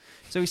 whatever.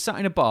 So he's sat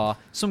in a bar,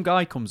 some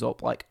guy comes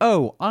up like,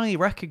 oh, I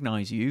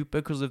recognise you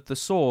because of the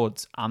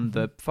swords and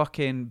the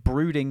fucking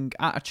brooding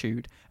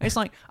attitude. And it's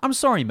like, I'm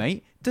sorry,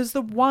 mate, does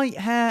the white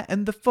hair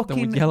and the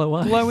fucking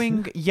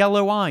glowing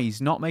yellow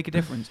eyes not make a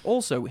difference?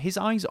 Also, his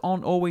eyes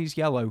aren't always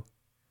yellow.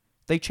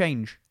 They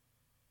change.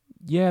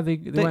 Yeah, they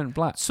went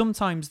black.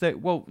 Sometimes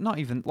not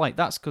even, like,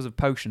 that's because of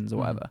potions or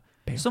whatever.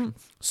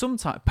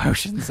 Sometimes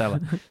potion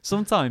seller.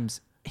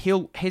 Sometimes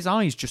his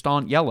eyes just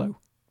aren't yellow.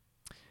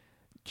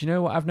 Do you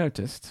know what I've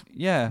noticed?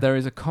 Yeah. There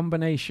is a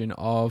combination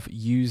of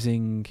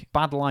using...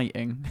 Bad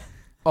lighting.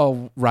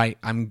 Oh, right.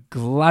 I'm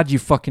glad you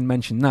fucking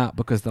mentioned that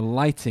because the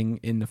lighting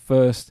in the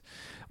first...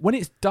 When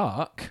it's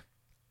dark,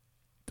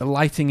 the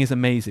lighting is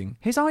amazing.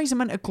 His eyes are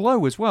meant to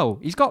glow as well.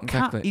 He's got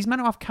He's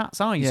meant to have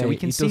cat's eyes so he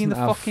can see in the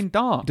fucking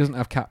dark. He doesn't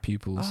have cat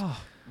pupils.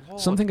 Oh,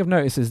 Something I've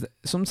noticed is that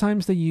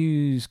sometimes they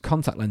use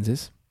contact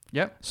lenses.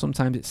 Yep.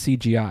 Sometimes it's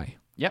CGI.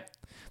 Yep.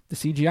 The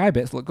CGI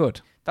bits look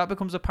good. That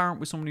becomes apparent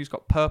with someone who's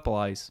got purple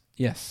eyes.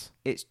 Yes.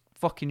 It's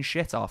fucking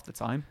shit half the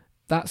time.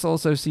 That's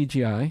also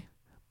CGI,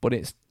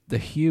 but the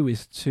hue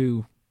is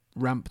too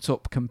ramped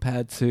up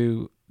compared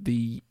to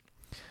the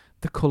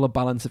colour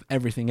balance of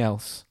everything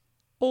else.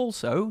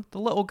 Also, the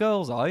little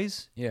girl's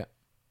eyes. Yeah.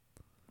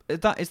 Is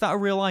that a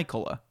real eye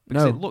colour?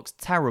 Because it looks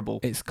terrible.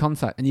 It's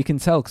contact, and you can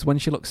tell because when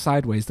she looks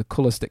sideways, the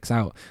colour sticks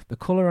out. The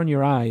colour on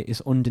your eye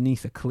is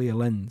underneath a clear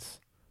lens.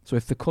 So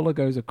if the colour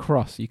goes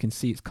across, you can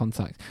see it's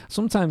contact.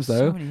 Sometimes,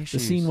 though, the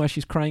scene where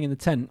she's crying in the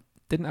tent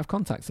didn't have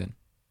contacts in.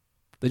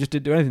 They just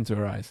didn't do anything to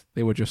her eyes.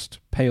 They were just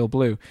pale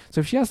blue.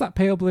 So if she has that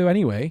pale blue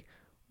anyway,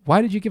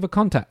 why did you give her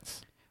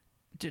contacts?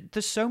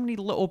 There's so many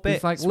little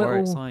bits where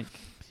it's like...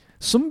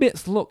 Some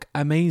bits look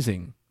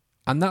amazing.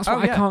 And that's what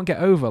I can't get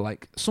over.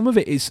 Like, some of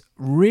it is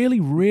really,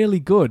 really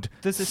good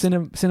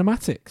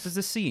cinematics. There's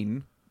a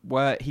scene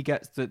where he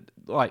gets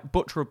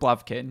Butcher of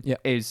Blavkin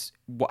is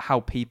how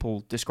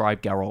people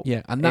describe Geralt.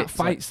 Yeah, and that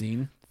fight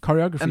scene,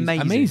 choreography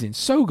is amazing.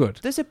 So good.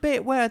 There's a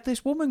bit where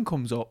this woman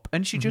comes up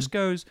and she just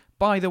goes,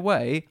 by the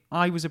way,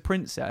 I was a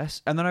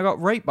princess and then I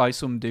got raped by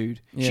some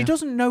dude. Yeah. She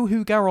doesn't know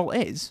who Geralt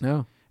is.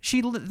 No.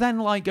 She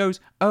then goes,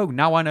 oh,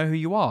 now I know who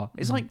you are.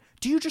 It's like,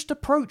 do you just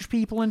approach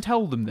people and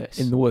tell them this?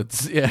 In the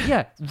woods, yeah.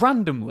 Yeah,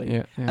 randomly.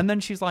 Yeah. And then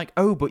she's like,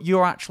 oh, but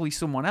you're actually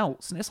someone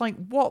else. And it's like,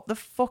 what the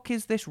fuck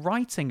is this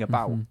writing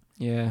about?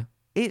 Yeah.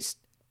 It's...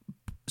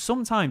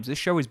 Sometimes this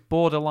show is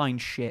borderline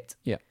shit.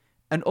 Yeah.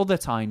 And other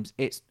times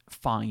it's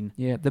fine.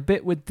 Yeah, the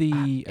bit with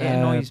the... It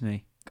annoys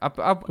me.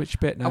 Which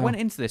bit now? I went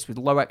into this with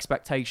low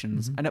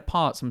expectations, and at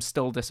parts I'm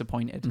still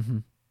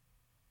disappointed.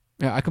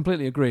 Yeah, I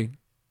completely agree.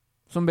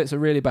 Some bits are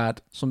really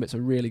bad, some bits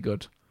are really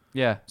good.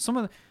 Yeah, some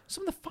of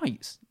the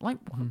fights, like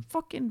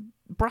fucking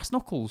brass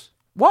knuckles.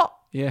 What?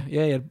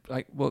 Yeah.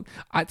 Like, well,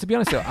 to be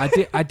honest though,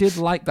 I did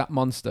like that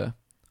monster,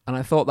 and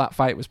I thought that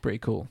fight was pretty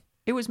cool.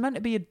 It was meant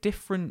to be a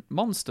different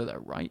monster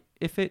though, right?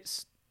 If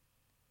it's,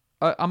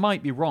 I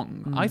might be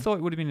wrong. I thought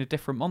it would have been a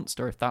different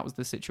monster if that was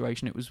the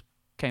situation it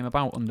came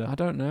about under. I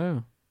don't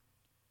know.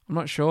 I'm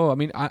not sure. I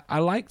mean, I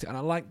liked it, and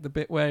I liked the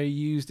bit where he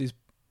used his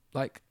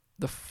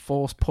the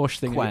force push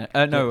thing.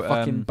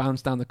 Fucking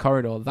bounced down the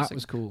corridor. That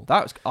was cool.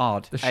 That was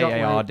odd. The shot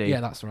AARD.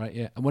 Yeah, that's right.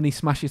 Yeah, and when he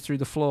smashes through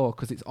the floor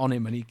because it's on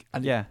him, and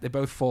they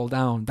both fall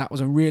down. That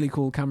was a really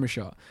cool camera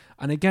shot.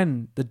 And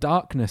again, the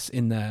darkness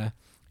in there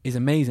is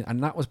amazing,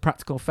 and that was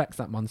practical effects.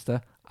 That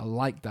monster, I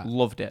like that.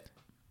 Loved it.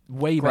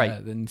 Way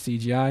better than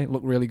CGI.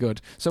 Looked really good.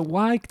 So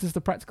why does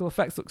the practical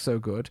effects look so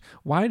good?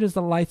 Why does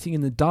the lighting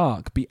in the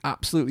dark be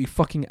absolutely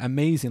fucking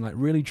amazing? Like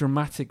really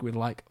dramatic with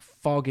like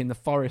fog in the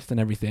forest and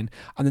everything.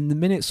 And then the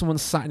minute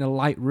someone's sat in a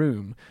light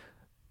room,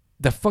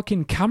 the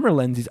fucking camera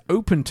lens is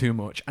open too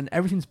much and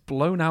everything's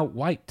blown out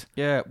white.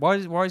 Yeah. Why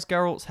is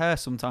Geralt's hair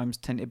sometimes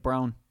tinted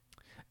brown?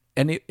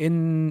 And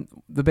in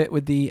the bit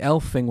with the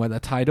elf thing where they're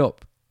tied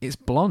up, it's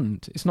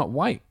blonde. It's not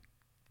white.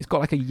 It's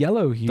got like a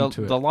yellow hue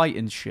to it. The light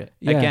and shit.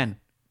 Yeah. Again.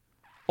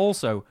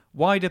 Also,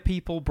 why do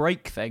people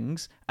break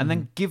things and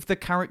then give the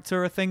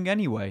character a thing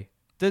anyway?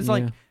 There's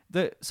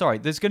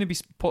there's going to be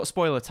put a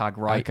spoiler tag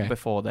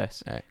before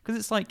this because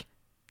it's like,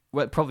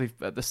 well, probably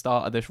at the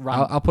start of this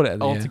rant. I'll put it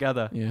all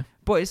together. Yeah.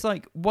 But it's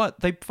like,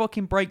 what, they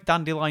fucking break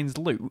Dandelion's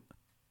loot,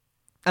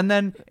 and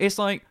then it's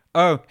like,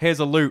 oh, here's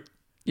a loot.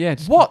 Yeah.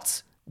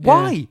 What?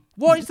 Why?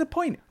 What is the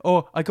point?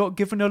 Oh, I got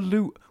given a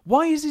loot.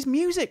 Why is his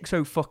music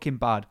so fucking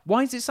bad?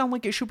 Why does it sound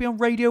like it should be on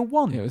Radio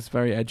 1? It was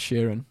very Ed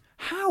Sheeran.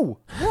 How?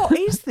 What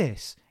is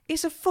this?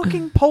 It's a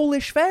fucking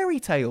Polish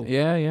fairy tale.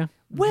 Yeah.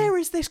 Where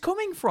is this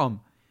coming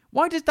from?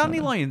 Why does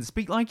Dandelion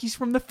speak like he's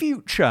from the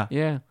future?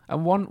 Yeah,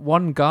 and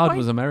one guard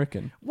was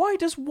American. Why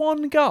does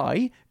one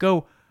guy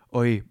go,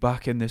 oi,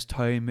 back in this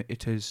time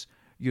it is,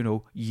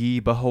 ye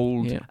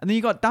behold. Yeah. And then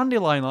you got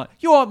Dandelion like,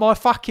 you aren't my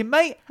fucking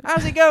mate.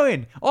 How's it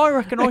going? I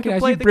reckon I can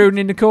play the... brooding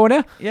in the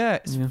corner. Yeah,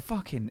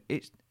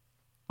 it's...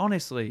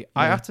 Honestly,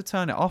 I had to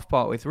turn it off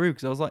partway through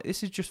because I was like,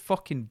 this is just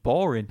fucking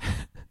boring.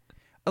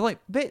 Like,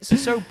 bits are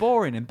so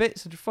boring and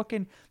bits are just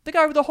fucking... The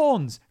guy with the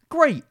horns,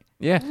 great.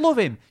 Yeah. Love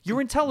him. You're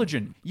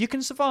intelligent. You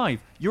can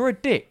survive. You're a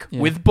dick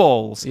with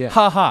balls. Yeah.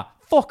 Ha ha.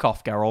 Fuck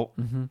off, Geralt.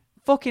 Mm-hmm.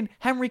 Fucking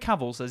Henry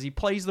Cavill says he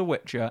plays The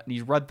Witcher and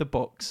he's read the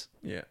books.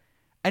 Yeah.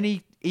 And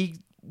he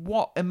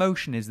what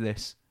emotion is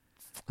this?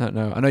 I don't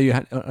know. I know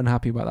you're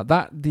unhappy about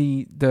that.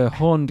 The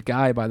horned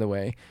guy, by the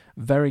way,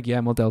 very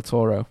Guillermo del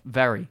Toro.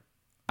 Very.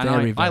 And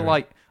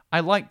very. I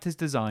liked his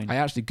design. I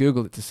actually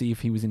Googled it to see if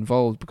he was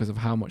involved because of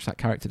how much that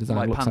character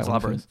design looks Pan's like.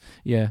 Labyrinth.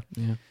 Yeah.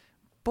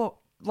 But,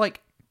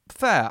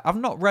 fair. I've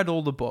not read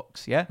all the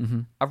books, yeah? Mm-hmm.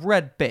 I've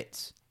read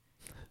bits.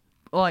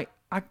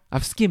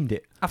 I've skimmed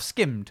it. I've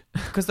skimmed,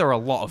 because there are a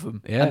lot of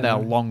them, and they're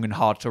long and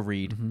hard to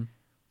read. Mm-hmm.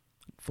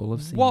 Full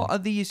of scenes. What are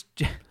these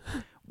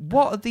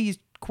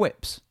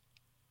quips?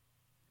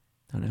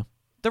 I don't know.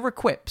 There are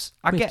quips.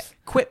 I get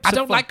quips. I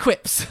don't like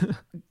quips.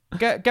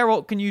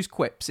 Geralt can use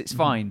quips. It's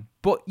fine.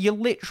 But you're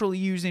literally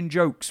using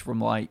jokes from,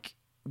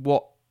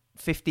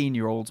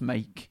 15-year-olds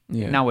make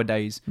Yeah.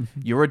 nowadays.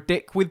 You're a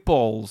dick with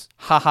balls.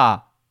 Haha.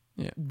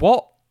 Yeah.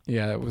 What?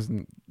 Yeah, it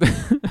wasn't.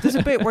 There's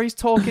a bit where he's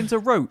talking to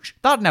Roach.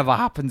 That never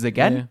happens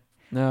again. Yeah.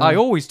 No. I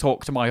always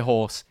talk to my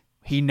horse.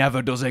 He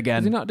never does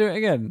again. Does he not do it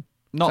again?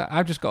 Not.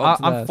 I've just got.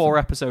 I'm 4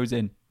 episodes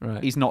in.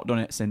 Right. He's not done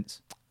it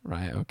since.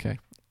 Right. Okay.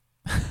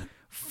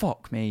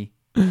 Fuck me.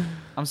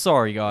 I'm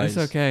sorry, guys.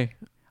 It's okay.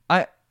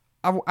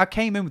 I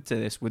came into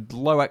this with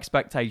low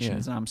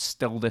expectations, and I'm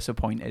still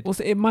disappointed. We'll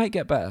see. It might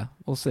get better.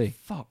 We'll see.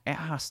 Fuck. It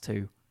has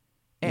to.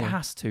 It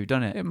has to,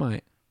 doesn't it? It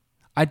might.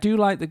 I do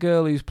like the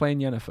girl who's playing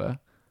Yennefer.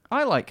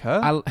 I like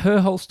her.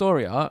 Her whole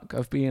story arc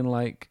of being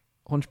like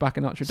Hunchback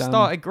of Notre Dame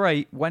started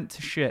great, went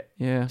to shit.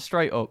 Yeah.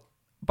 Straight up.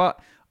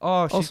 But she's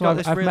also, got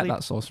this I've really. met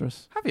that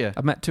sorceress. Have you?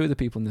 I've met 2 of the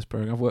people in this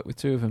program. I've worked with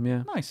 2 of them.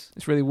 Yeah. Nice.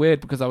 It's really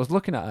weird because I was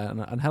looking at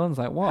her and Helen's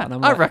like, "What?" And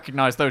I'm I like,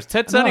 recognise those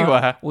tits No,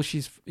 anywhere. Well, she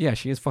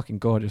is fucking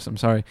gorgeous. I'm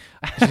sorry.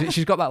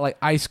 She's got that like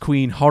Ice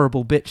Queen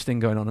horrible bitch thing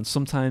going on, and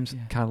sometimes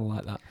kind of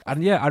like that.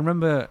 And yeah, I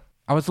remember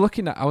I was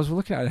looking at her,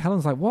 and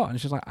Helen's like, "What?" And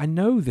she's like, "I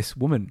know this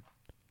woman."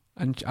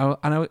 And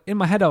in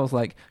my head, I was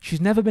like,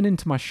 she's never been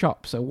into my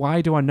shop, so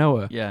why do I know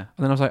her? Yeah. And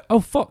then I was like, oh,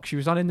 fuck, she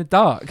was on In the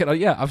Dark. And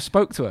I've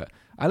spoke to her.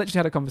 I literally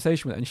had a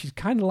conversation with her, and she's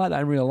kind of like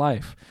that in real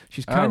life.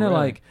 She's kind of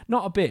like,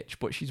 not a bitch,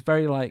 but she's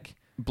very like...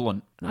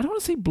 Blunt. I don't want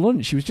to say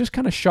blunt. She was just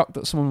kind of shocked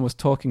that someone was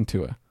talking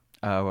to her.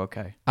 Oh,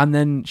 okay. And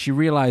then she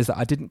realised that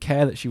I didn't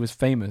care that she was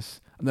famous.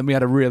 And then we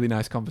had a really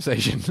nice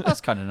conversation. That's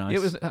kind of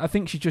nice. I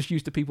think she's just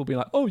used to people being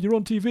like, oh, you're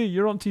on TV,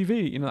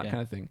 that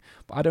kind of thing.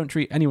 But I don't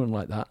treat anyone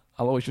like that.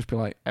 I'll always just be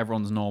like...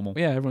 Everyone's normal.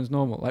 Yeah, everyone's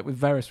normal. Like with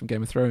Varys from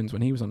Game of Thrones,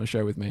 when he was on the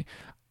show with me,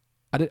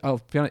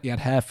 I'll be honest, he had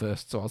hair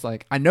first. So I was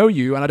like, I know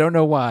you, and I don't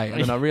know why.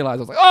 And then I realised,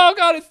 I was like, oh,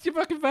 God, it's your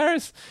fucking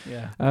Varys.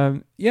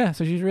 Yeah.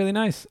 So she's really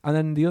nice. And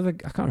then the other...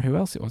 I can't remember who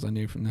else it was I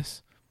knew from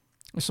this.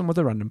 It was some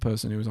other random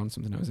person who was on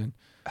something I was in.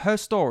 Her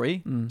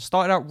story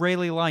started out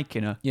really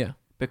liking her. Yeah.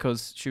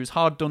 Because she was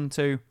hard done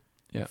to.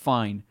 Yeah.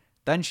 Fine.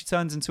 Then she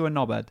turns into a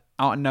knobhead.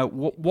 Out of no,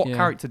 what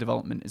character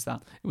development is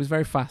that? It was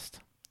very fast.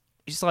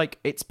 It's like,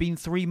 it's been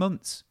 3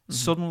 months.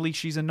 Suddenly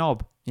she's a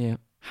knob. Yeah.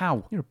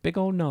 How? You're a big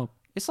old knob.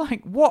 It's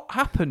like, what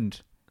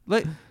happened?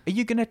 Like, are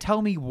you going to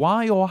tell me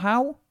why or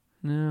how?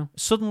 No.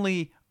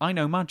 Suddenly, I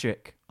know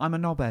magic. I'm a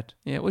knobhead.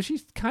 Yeah, well,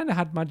 she's kind of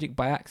had magic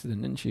by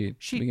accident, didn't she,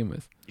 to begin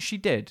with? She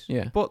did.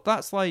 Yeah. But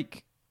that's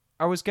like,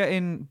 I was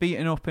getting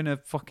beaten up in a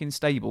fucking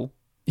stable.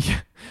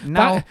 Yeah.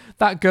 Now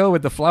that girl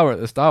with the flower at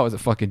the start was a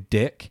fucking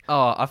dick.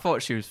 Oh, I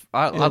thought she was...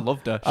 I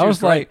loved her. I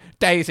was like,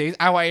 Daisies,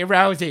 I want your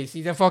roses.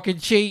 He's a fucking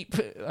sheep.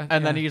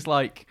 And then he's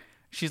like...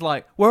 She's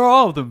like, where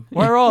are them?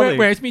 Where are they?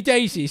 Where's me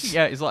daisies?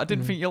 Yeah, he's like, I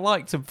didn't think you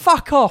liked them.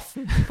 Fuck off!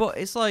 But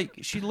it's like,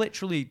 she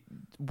literally...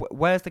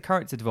 Where's the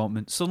character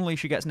development? Suddenly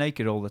she gets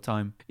naked all the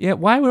time. Yeah,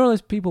 why were all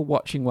those people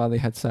watching while they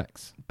had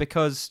sex?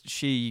 Because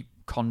she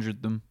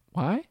conjured them.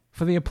 Why?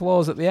 For the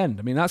applause at the end.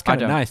 I mean, that's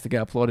kind of nice to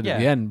get applauded at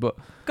the end, but...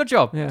 Good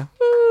job. Yeah.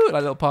 Woo,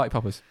 like little party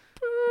poppers.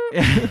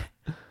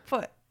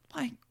 But,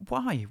 like,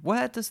 why?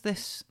 Where does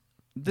this...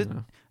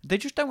 They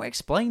just don't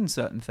explain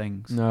certain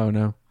things.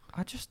 No.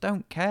 I just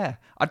don't care.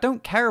 I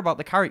don't care about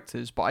the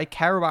characters, but I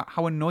care about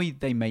how annoyed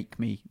they make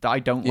me that I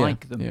don't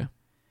like them. Yeah.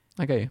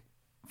 I get you.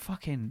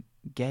 Fucking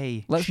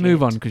gay. Let's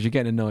move on because you're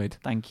getting annoyed.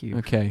 Thank you.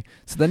 Okay.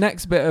 So the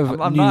next bit of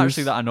I'm news... not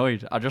actually that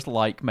annoyed. I just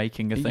like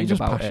making a thing just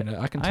about passionate. it.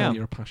 I can tell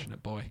you're a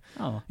passionate boy.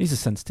 Oh. He's a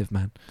sensitive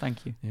man.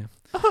 Thank you. Yeah.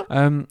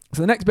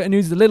 So the next bit of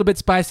news is a little bit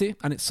spicy,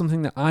 and it's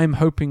something that I'm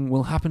hoping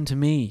will happen to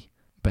me,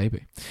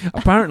 baby.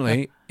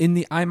 Apparently, in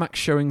the IMAX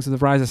showings of The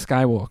Rise of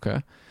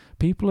Skywalker,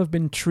 people have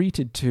been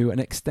treated to an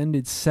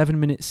extended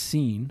 7-minute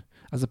scene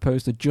as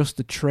opposed to just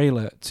the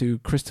trailer to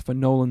Christopher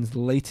Nolan's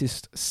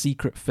latest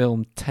secret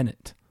film,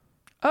 Tenet.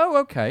 Oh,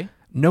 okay.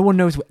 No one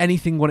knows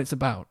anything what it's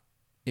about.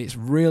 It's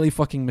really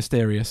fucking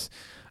mysterious.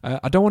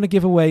 I don't want to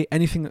give away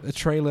anything that the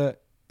trailer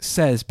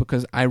says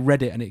because I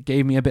read it and it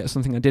gave me a bit of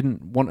something I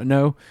didn't want to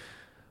know.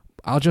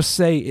 I'll just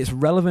say it's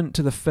relevant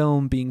to the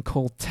film being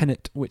called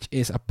Tenet, which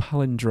is a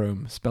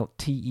palindrome, spelled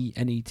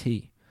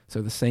T-E-N-E-T.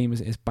 So the same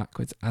as it is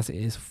backwards as it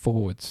is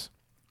forwards.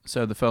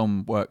 So the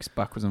film works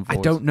backwards and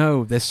forwards? I don't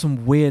know. There's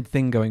some weird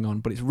thing going on,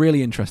 but it's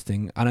really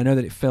interesting. And I know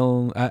that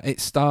it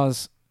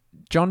stars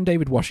John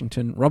David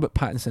Washington, Robert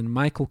Pattinson,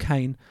 Michael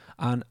Caine,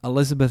 and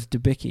Elizabeth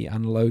Debicki,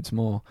 and loads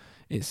more.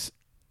 It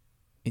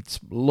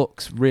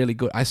looks really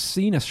good. I've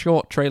seen a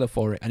short trailer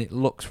for it, and it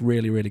looks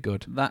really, really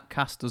good. That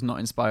cast does not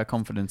inspire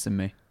confidence in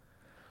me.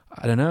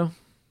 I don't know.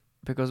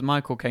 Because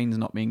Michael Caine's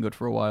not been good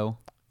for a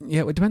while.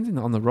 Yeah, it depends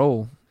on the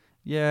role.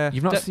 Yeah.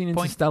 You've not seen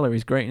Interstellar.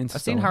 He's great in Interstellar.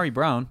 I've seen Harry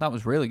Brown. That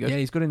was really good. Yeah,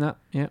 he's good in that.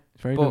 Yeah,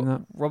 he's very good in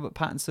that. Robert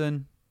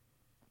Pattinson.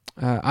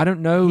 I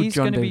don't know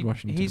John David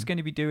Washington. He's going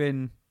to be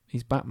doing...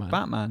 He's Batman.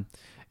 Batman.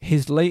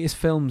 His latest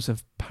films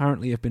have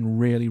been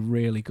really,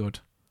 really good.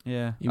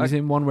 Yeah. He was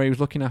in one where he was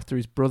looking after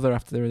his brother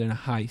after they were in a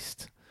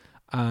heist.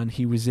 And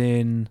he's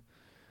in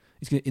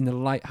The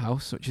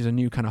Lighthouse, which is a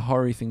new kind of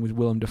horror thing with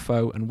Willem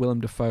Dafoe. And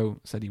Willem Dafoe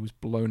said he was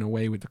blown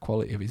away with the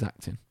quality of his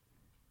acting.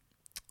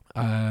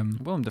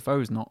 Willem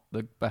Dafoe's not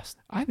the best.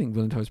 I think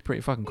Willem Dafoe's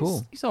pretty fucking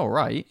cool. He's all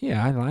right.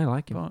 Yeah, I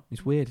like him. But,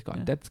 he's weird. He's got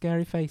a dead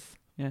scary face.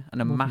 Yeah,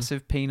 and a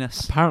massive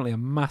penis. Apparently a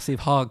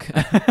massive hog.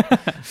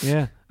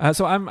 Yeah.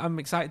 So I'm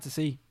excited to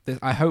see this.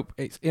 I hope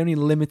it's only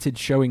limited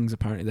showings.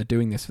 Apparently they're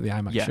doing this for the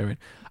IMAX showing.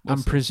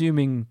 I'm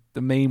presuming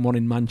the main one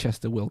in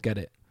Manchester will get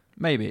it.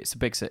 Maybe. It's a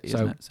big city,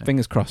 isn't it? So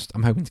fingers crossed.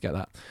 I'm hoping to get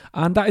that.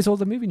 And that is all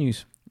the movie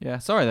news. Yeah.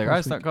 Sorry there,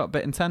 guys. That got a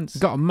bit intense.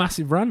 Got a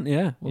massive rant.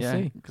 Yeah. We'll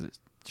see. Because it's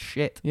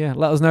shit. Yeah.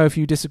 Let us know if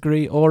you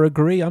disagree or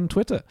agree on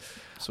Twitter.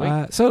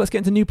 Sweet. So let's get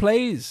into new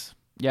plays.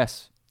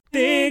 Yes.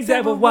 Things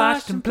that were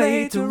watched and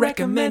played to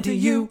recommend to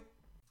you.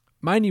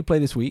 My new play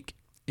this week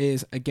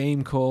is a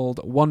game called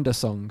Wonder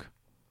Song.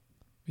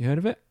 You heard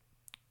of it?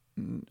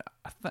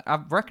 I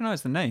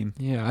recognise the name.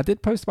 Yeah, I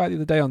did post about it the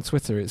other day on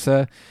Twitter. It's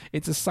a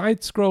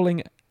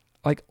side-scrolling,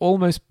 like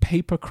almost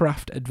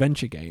papercraft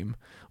adventure game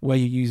where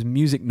you use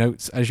music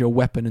notes as your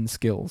weapon and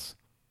skills.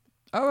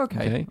 Oh,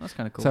 okay. That's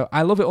kind of cool. So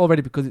I love it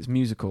already because it's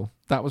musical.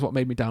 That was what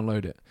made me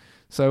download it.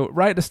 So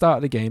right at the start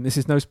of the game, this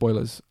is no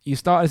spoilers, you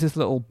start as this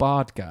little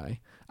bard guy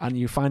and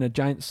you find a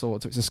giant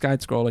sword. So it's a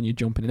side scroll and you're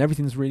jumping and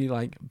everything's really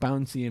like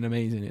bouncy and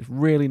amazing. It's a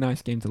really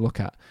nice game to look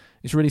at.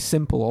 It's really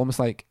simple, almost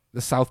like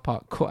the South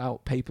Park cut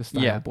out paper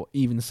style, but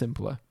even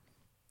simpler.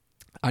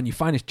 And you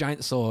find this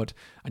giant sword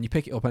and you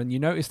pick it up and you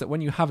notice that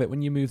when you have it,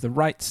 when you move the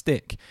right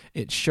stick,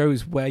 it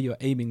shows where you're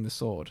aiming the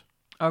sword.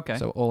 Okay.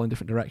 So all in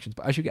different directions.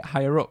 But as you get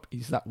higher up,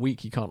 he's that weak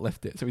he can't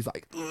lift it. So he's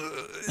like, and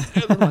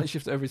the light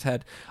shifts over his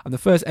head. And the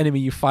first enemy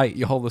you fight,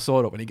 you hold the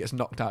sword up and he gets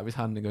knocked out of his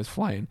hand and goes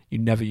flying. You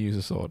never use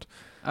a sword.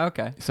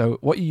 Okay. So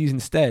what you use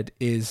instead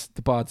is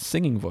the bard's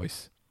singing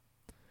voice.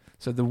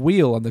 So the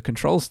wheel on the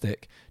control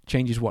stick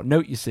changes what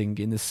note you sing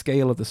in the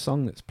scale of the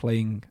song that's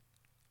playing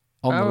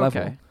on the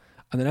level. Okay.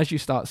 And then as you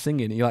start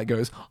singing, he like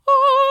goes,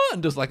 ah,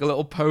 and does like a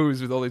little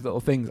pose with all these little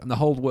things. And the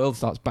whole world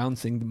starts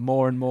bouncing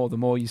more and more the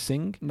more you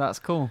sing. That's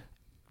cool.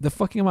 The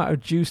fucking amount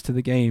of juice to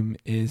the game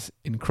is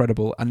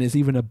incredible. And there's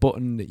even a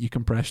button that you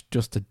can press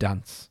just to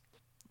dance.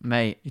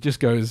 Mate. It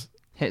just goes...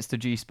 Hits the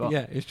G spot.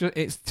 Yeah, it's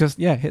just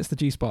hits the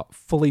G spot.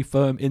 Fully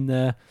firm in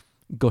there,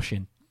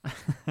 gushing.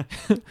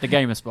 The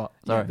gamer spot.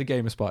 Sorry. Yeah, the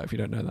gamer spot, if you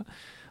don't know that.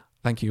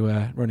 Thank you,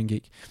 Running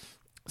Geek.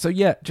 So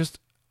yeah, just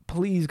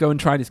please go and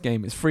try this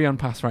game. It's free on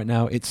Pass right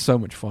now. It's so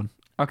much fun.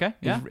 Okay,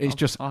 yeah.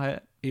 I'll hit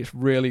it. It's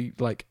really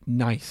like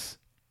nice.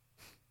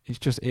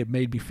 It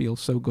made me feel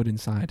so good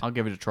inside. I'll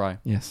give it a try.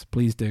 Yes,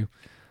 please do.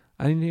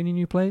 Any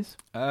new plays?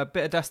 A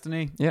bit of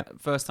Destiny. Yeah.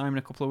 First time in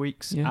a couple of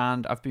weeks. Yeah.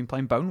 And I've been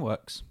playing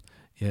Boneworks.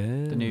 Yeah.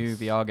 The new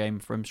VR game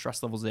from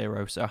Stress Level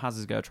Zero. So Haz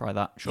is going to try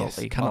that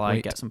shortly while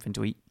I get something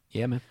to eat.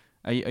 Yeah, man.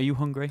 Are you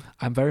hungry?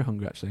 I'm very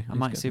hungry, actually. I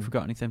might see if we've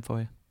got anything for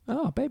you.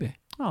 Oh, baby.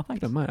 Oh,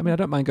 thanks. I don't mind. I mean, I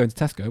don't mind going to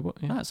Tesco, but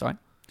yeah. That's all right.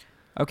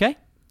 Okay.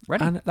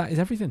 Ready? And that is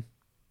everything.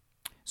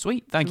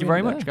 Sweet. Thank you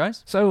very much,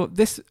 guys. So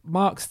this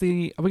marks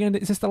is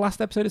this the last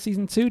episode of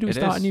season 2? Do we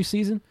start a new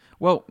season?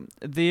 Well,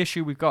 the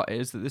issue we've got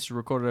is that this is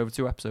recorded over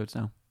 2 episodes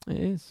now. It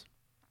is.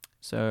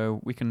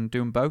 So we can do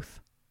them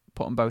both,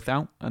 put them both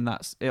out, and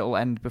it'll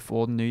end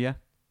before the new year.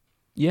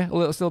 Yeah,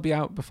 well, it'll still be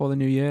out before the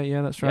new year.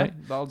 Yeah, that's right.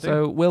 Yeah, that'll do.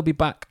 So we'll be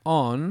back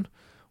on,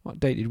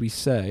 what date did we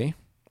say?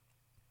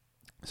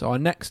 So our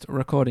next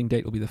recording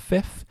date will be the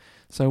 5th.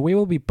 So we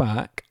will be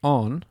back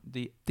on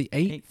the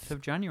 8th of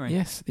January.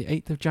 Yes, the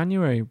 8th of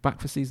January, back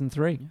for season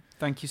 3. Yeah.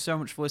 Thank you so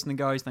much for listening,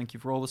 guys. Thank you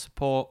for all the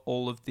support,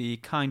 all of the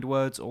kind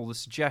words, all the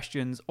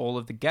suggestions, all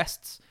of the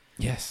guests.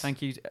 Yes.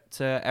 Thank you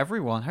to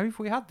everyone. How have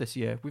we had this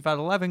year? We've had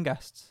 11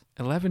 guests.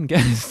 11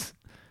 guests?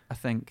 I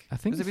think.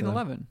 Has it been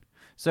 11?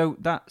 So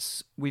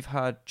we've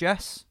had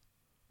Jess.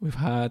 We've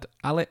had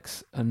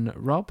Alex and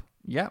Rob.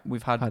 Yeah,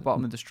 we've had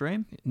Bottom of the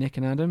Stream. Nick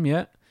and Adam,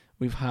 yeah.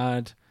 We've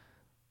had...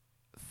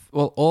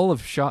 all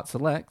of Shot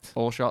Select.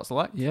 All Shot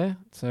Select. Yeah.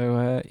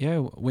 So,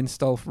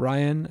 Winstolf,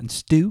 Ryan, and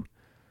Stu.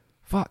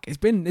 Fuck, it's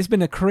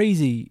been a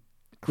crazy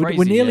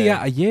we're nearly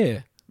at a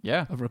year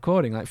of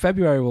recording. Like,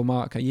 February will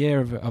mark a year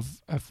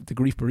of the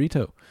Grief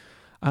Burrito.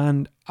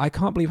 And I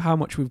can't believe how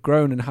much we've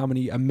grown and how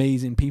many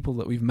amazing people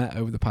that we've met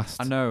over the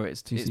past. I know,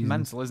 it's seasons.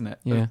 mental, isn't it?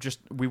 Yeah.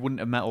 We wouldn't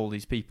have met all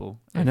these people.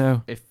 I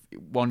know. If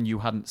 1, you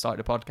hadn't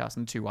started a podcast,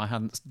 and 2, I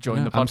hadn't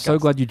joined the podcast. I'm so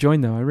glad you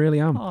joined, though. I really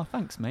am. Oh,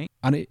 thanks, mate.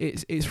 And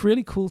it's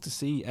really cool to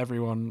see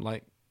everyone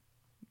like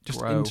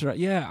just interact.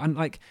 Yeah, and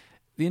like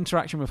the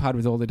interaction we've had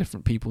with all the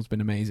different people has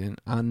been amazing.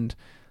 And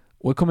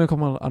we're coming up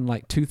on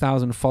like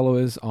 2,000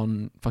 followers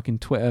on fucking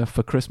Twitter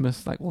for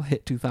Christmas. Like we'll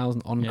hit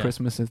 2,000 on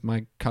Christmas if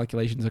my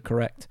calculations are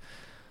correct.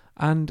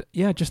 And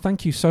yeah, just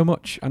thank you so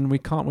much. And we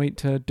can't wait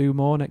to do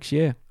more next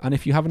year. And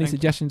if you have any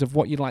suggestions of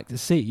what you'd like to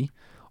see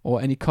or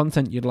any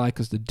content you'd like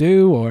us to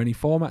do or any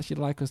formats you'd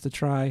like us to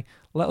try,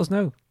 let us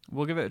know.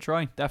 We'll give it a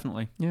try,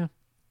 definitely. Yeah.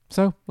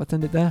 So let's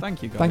end it there.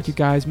 Thank you, guys. Thank you,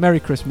 guys. Merry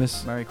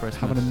Christmas. Merry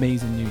Christmas. Have an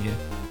amazing new year.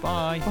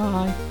 Bye.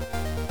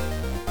 Bye.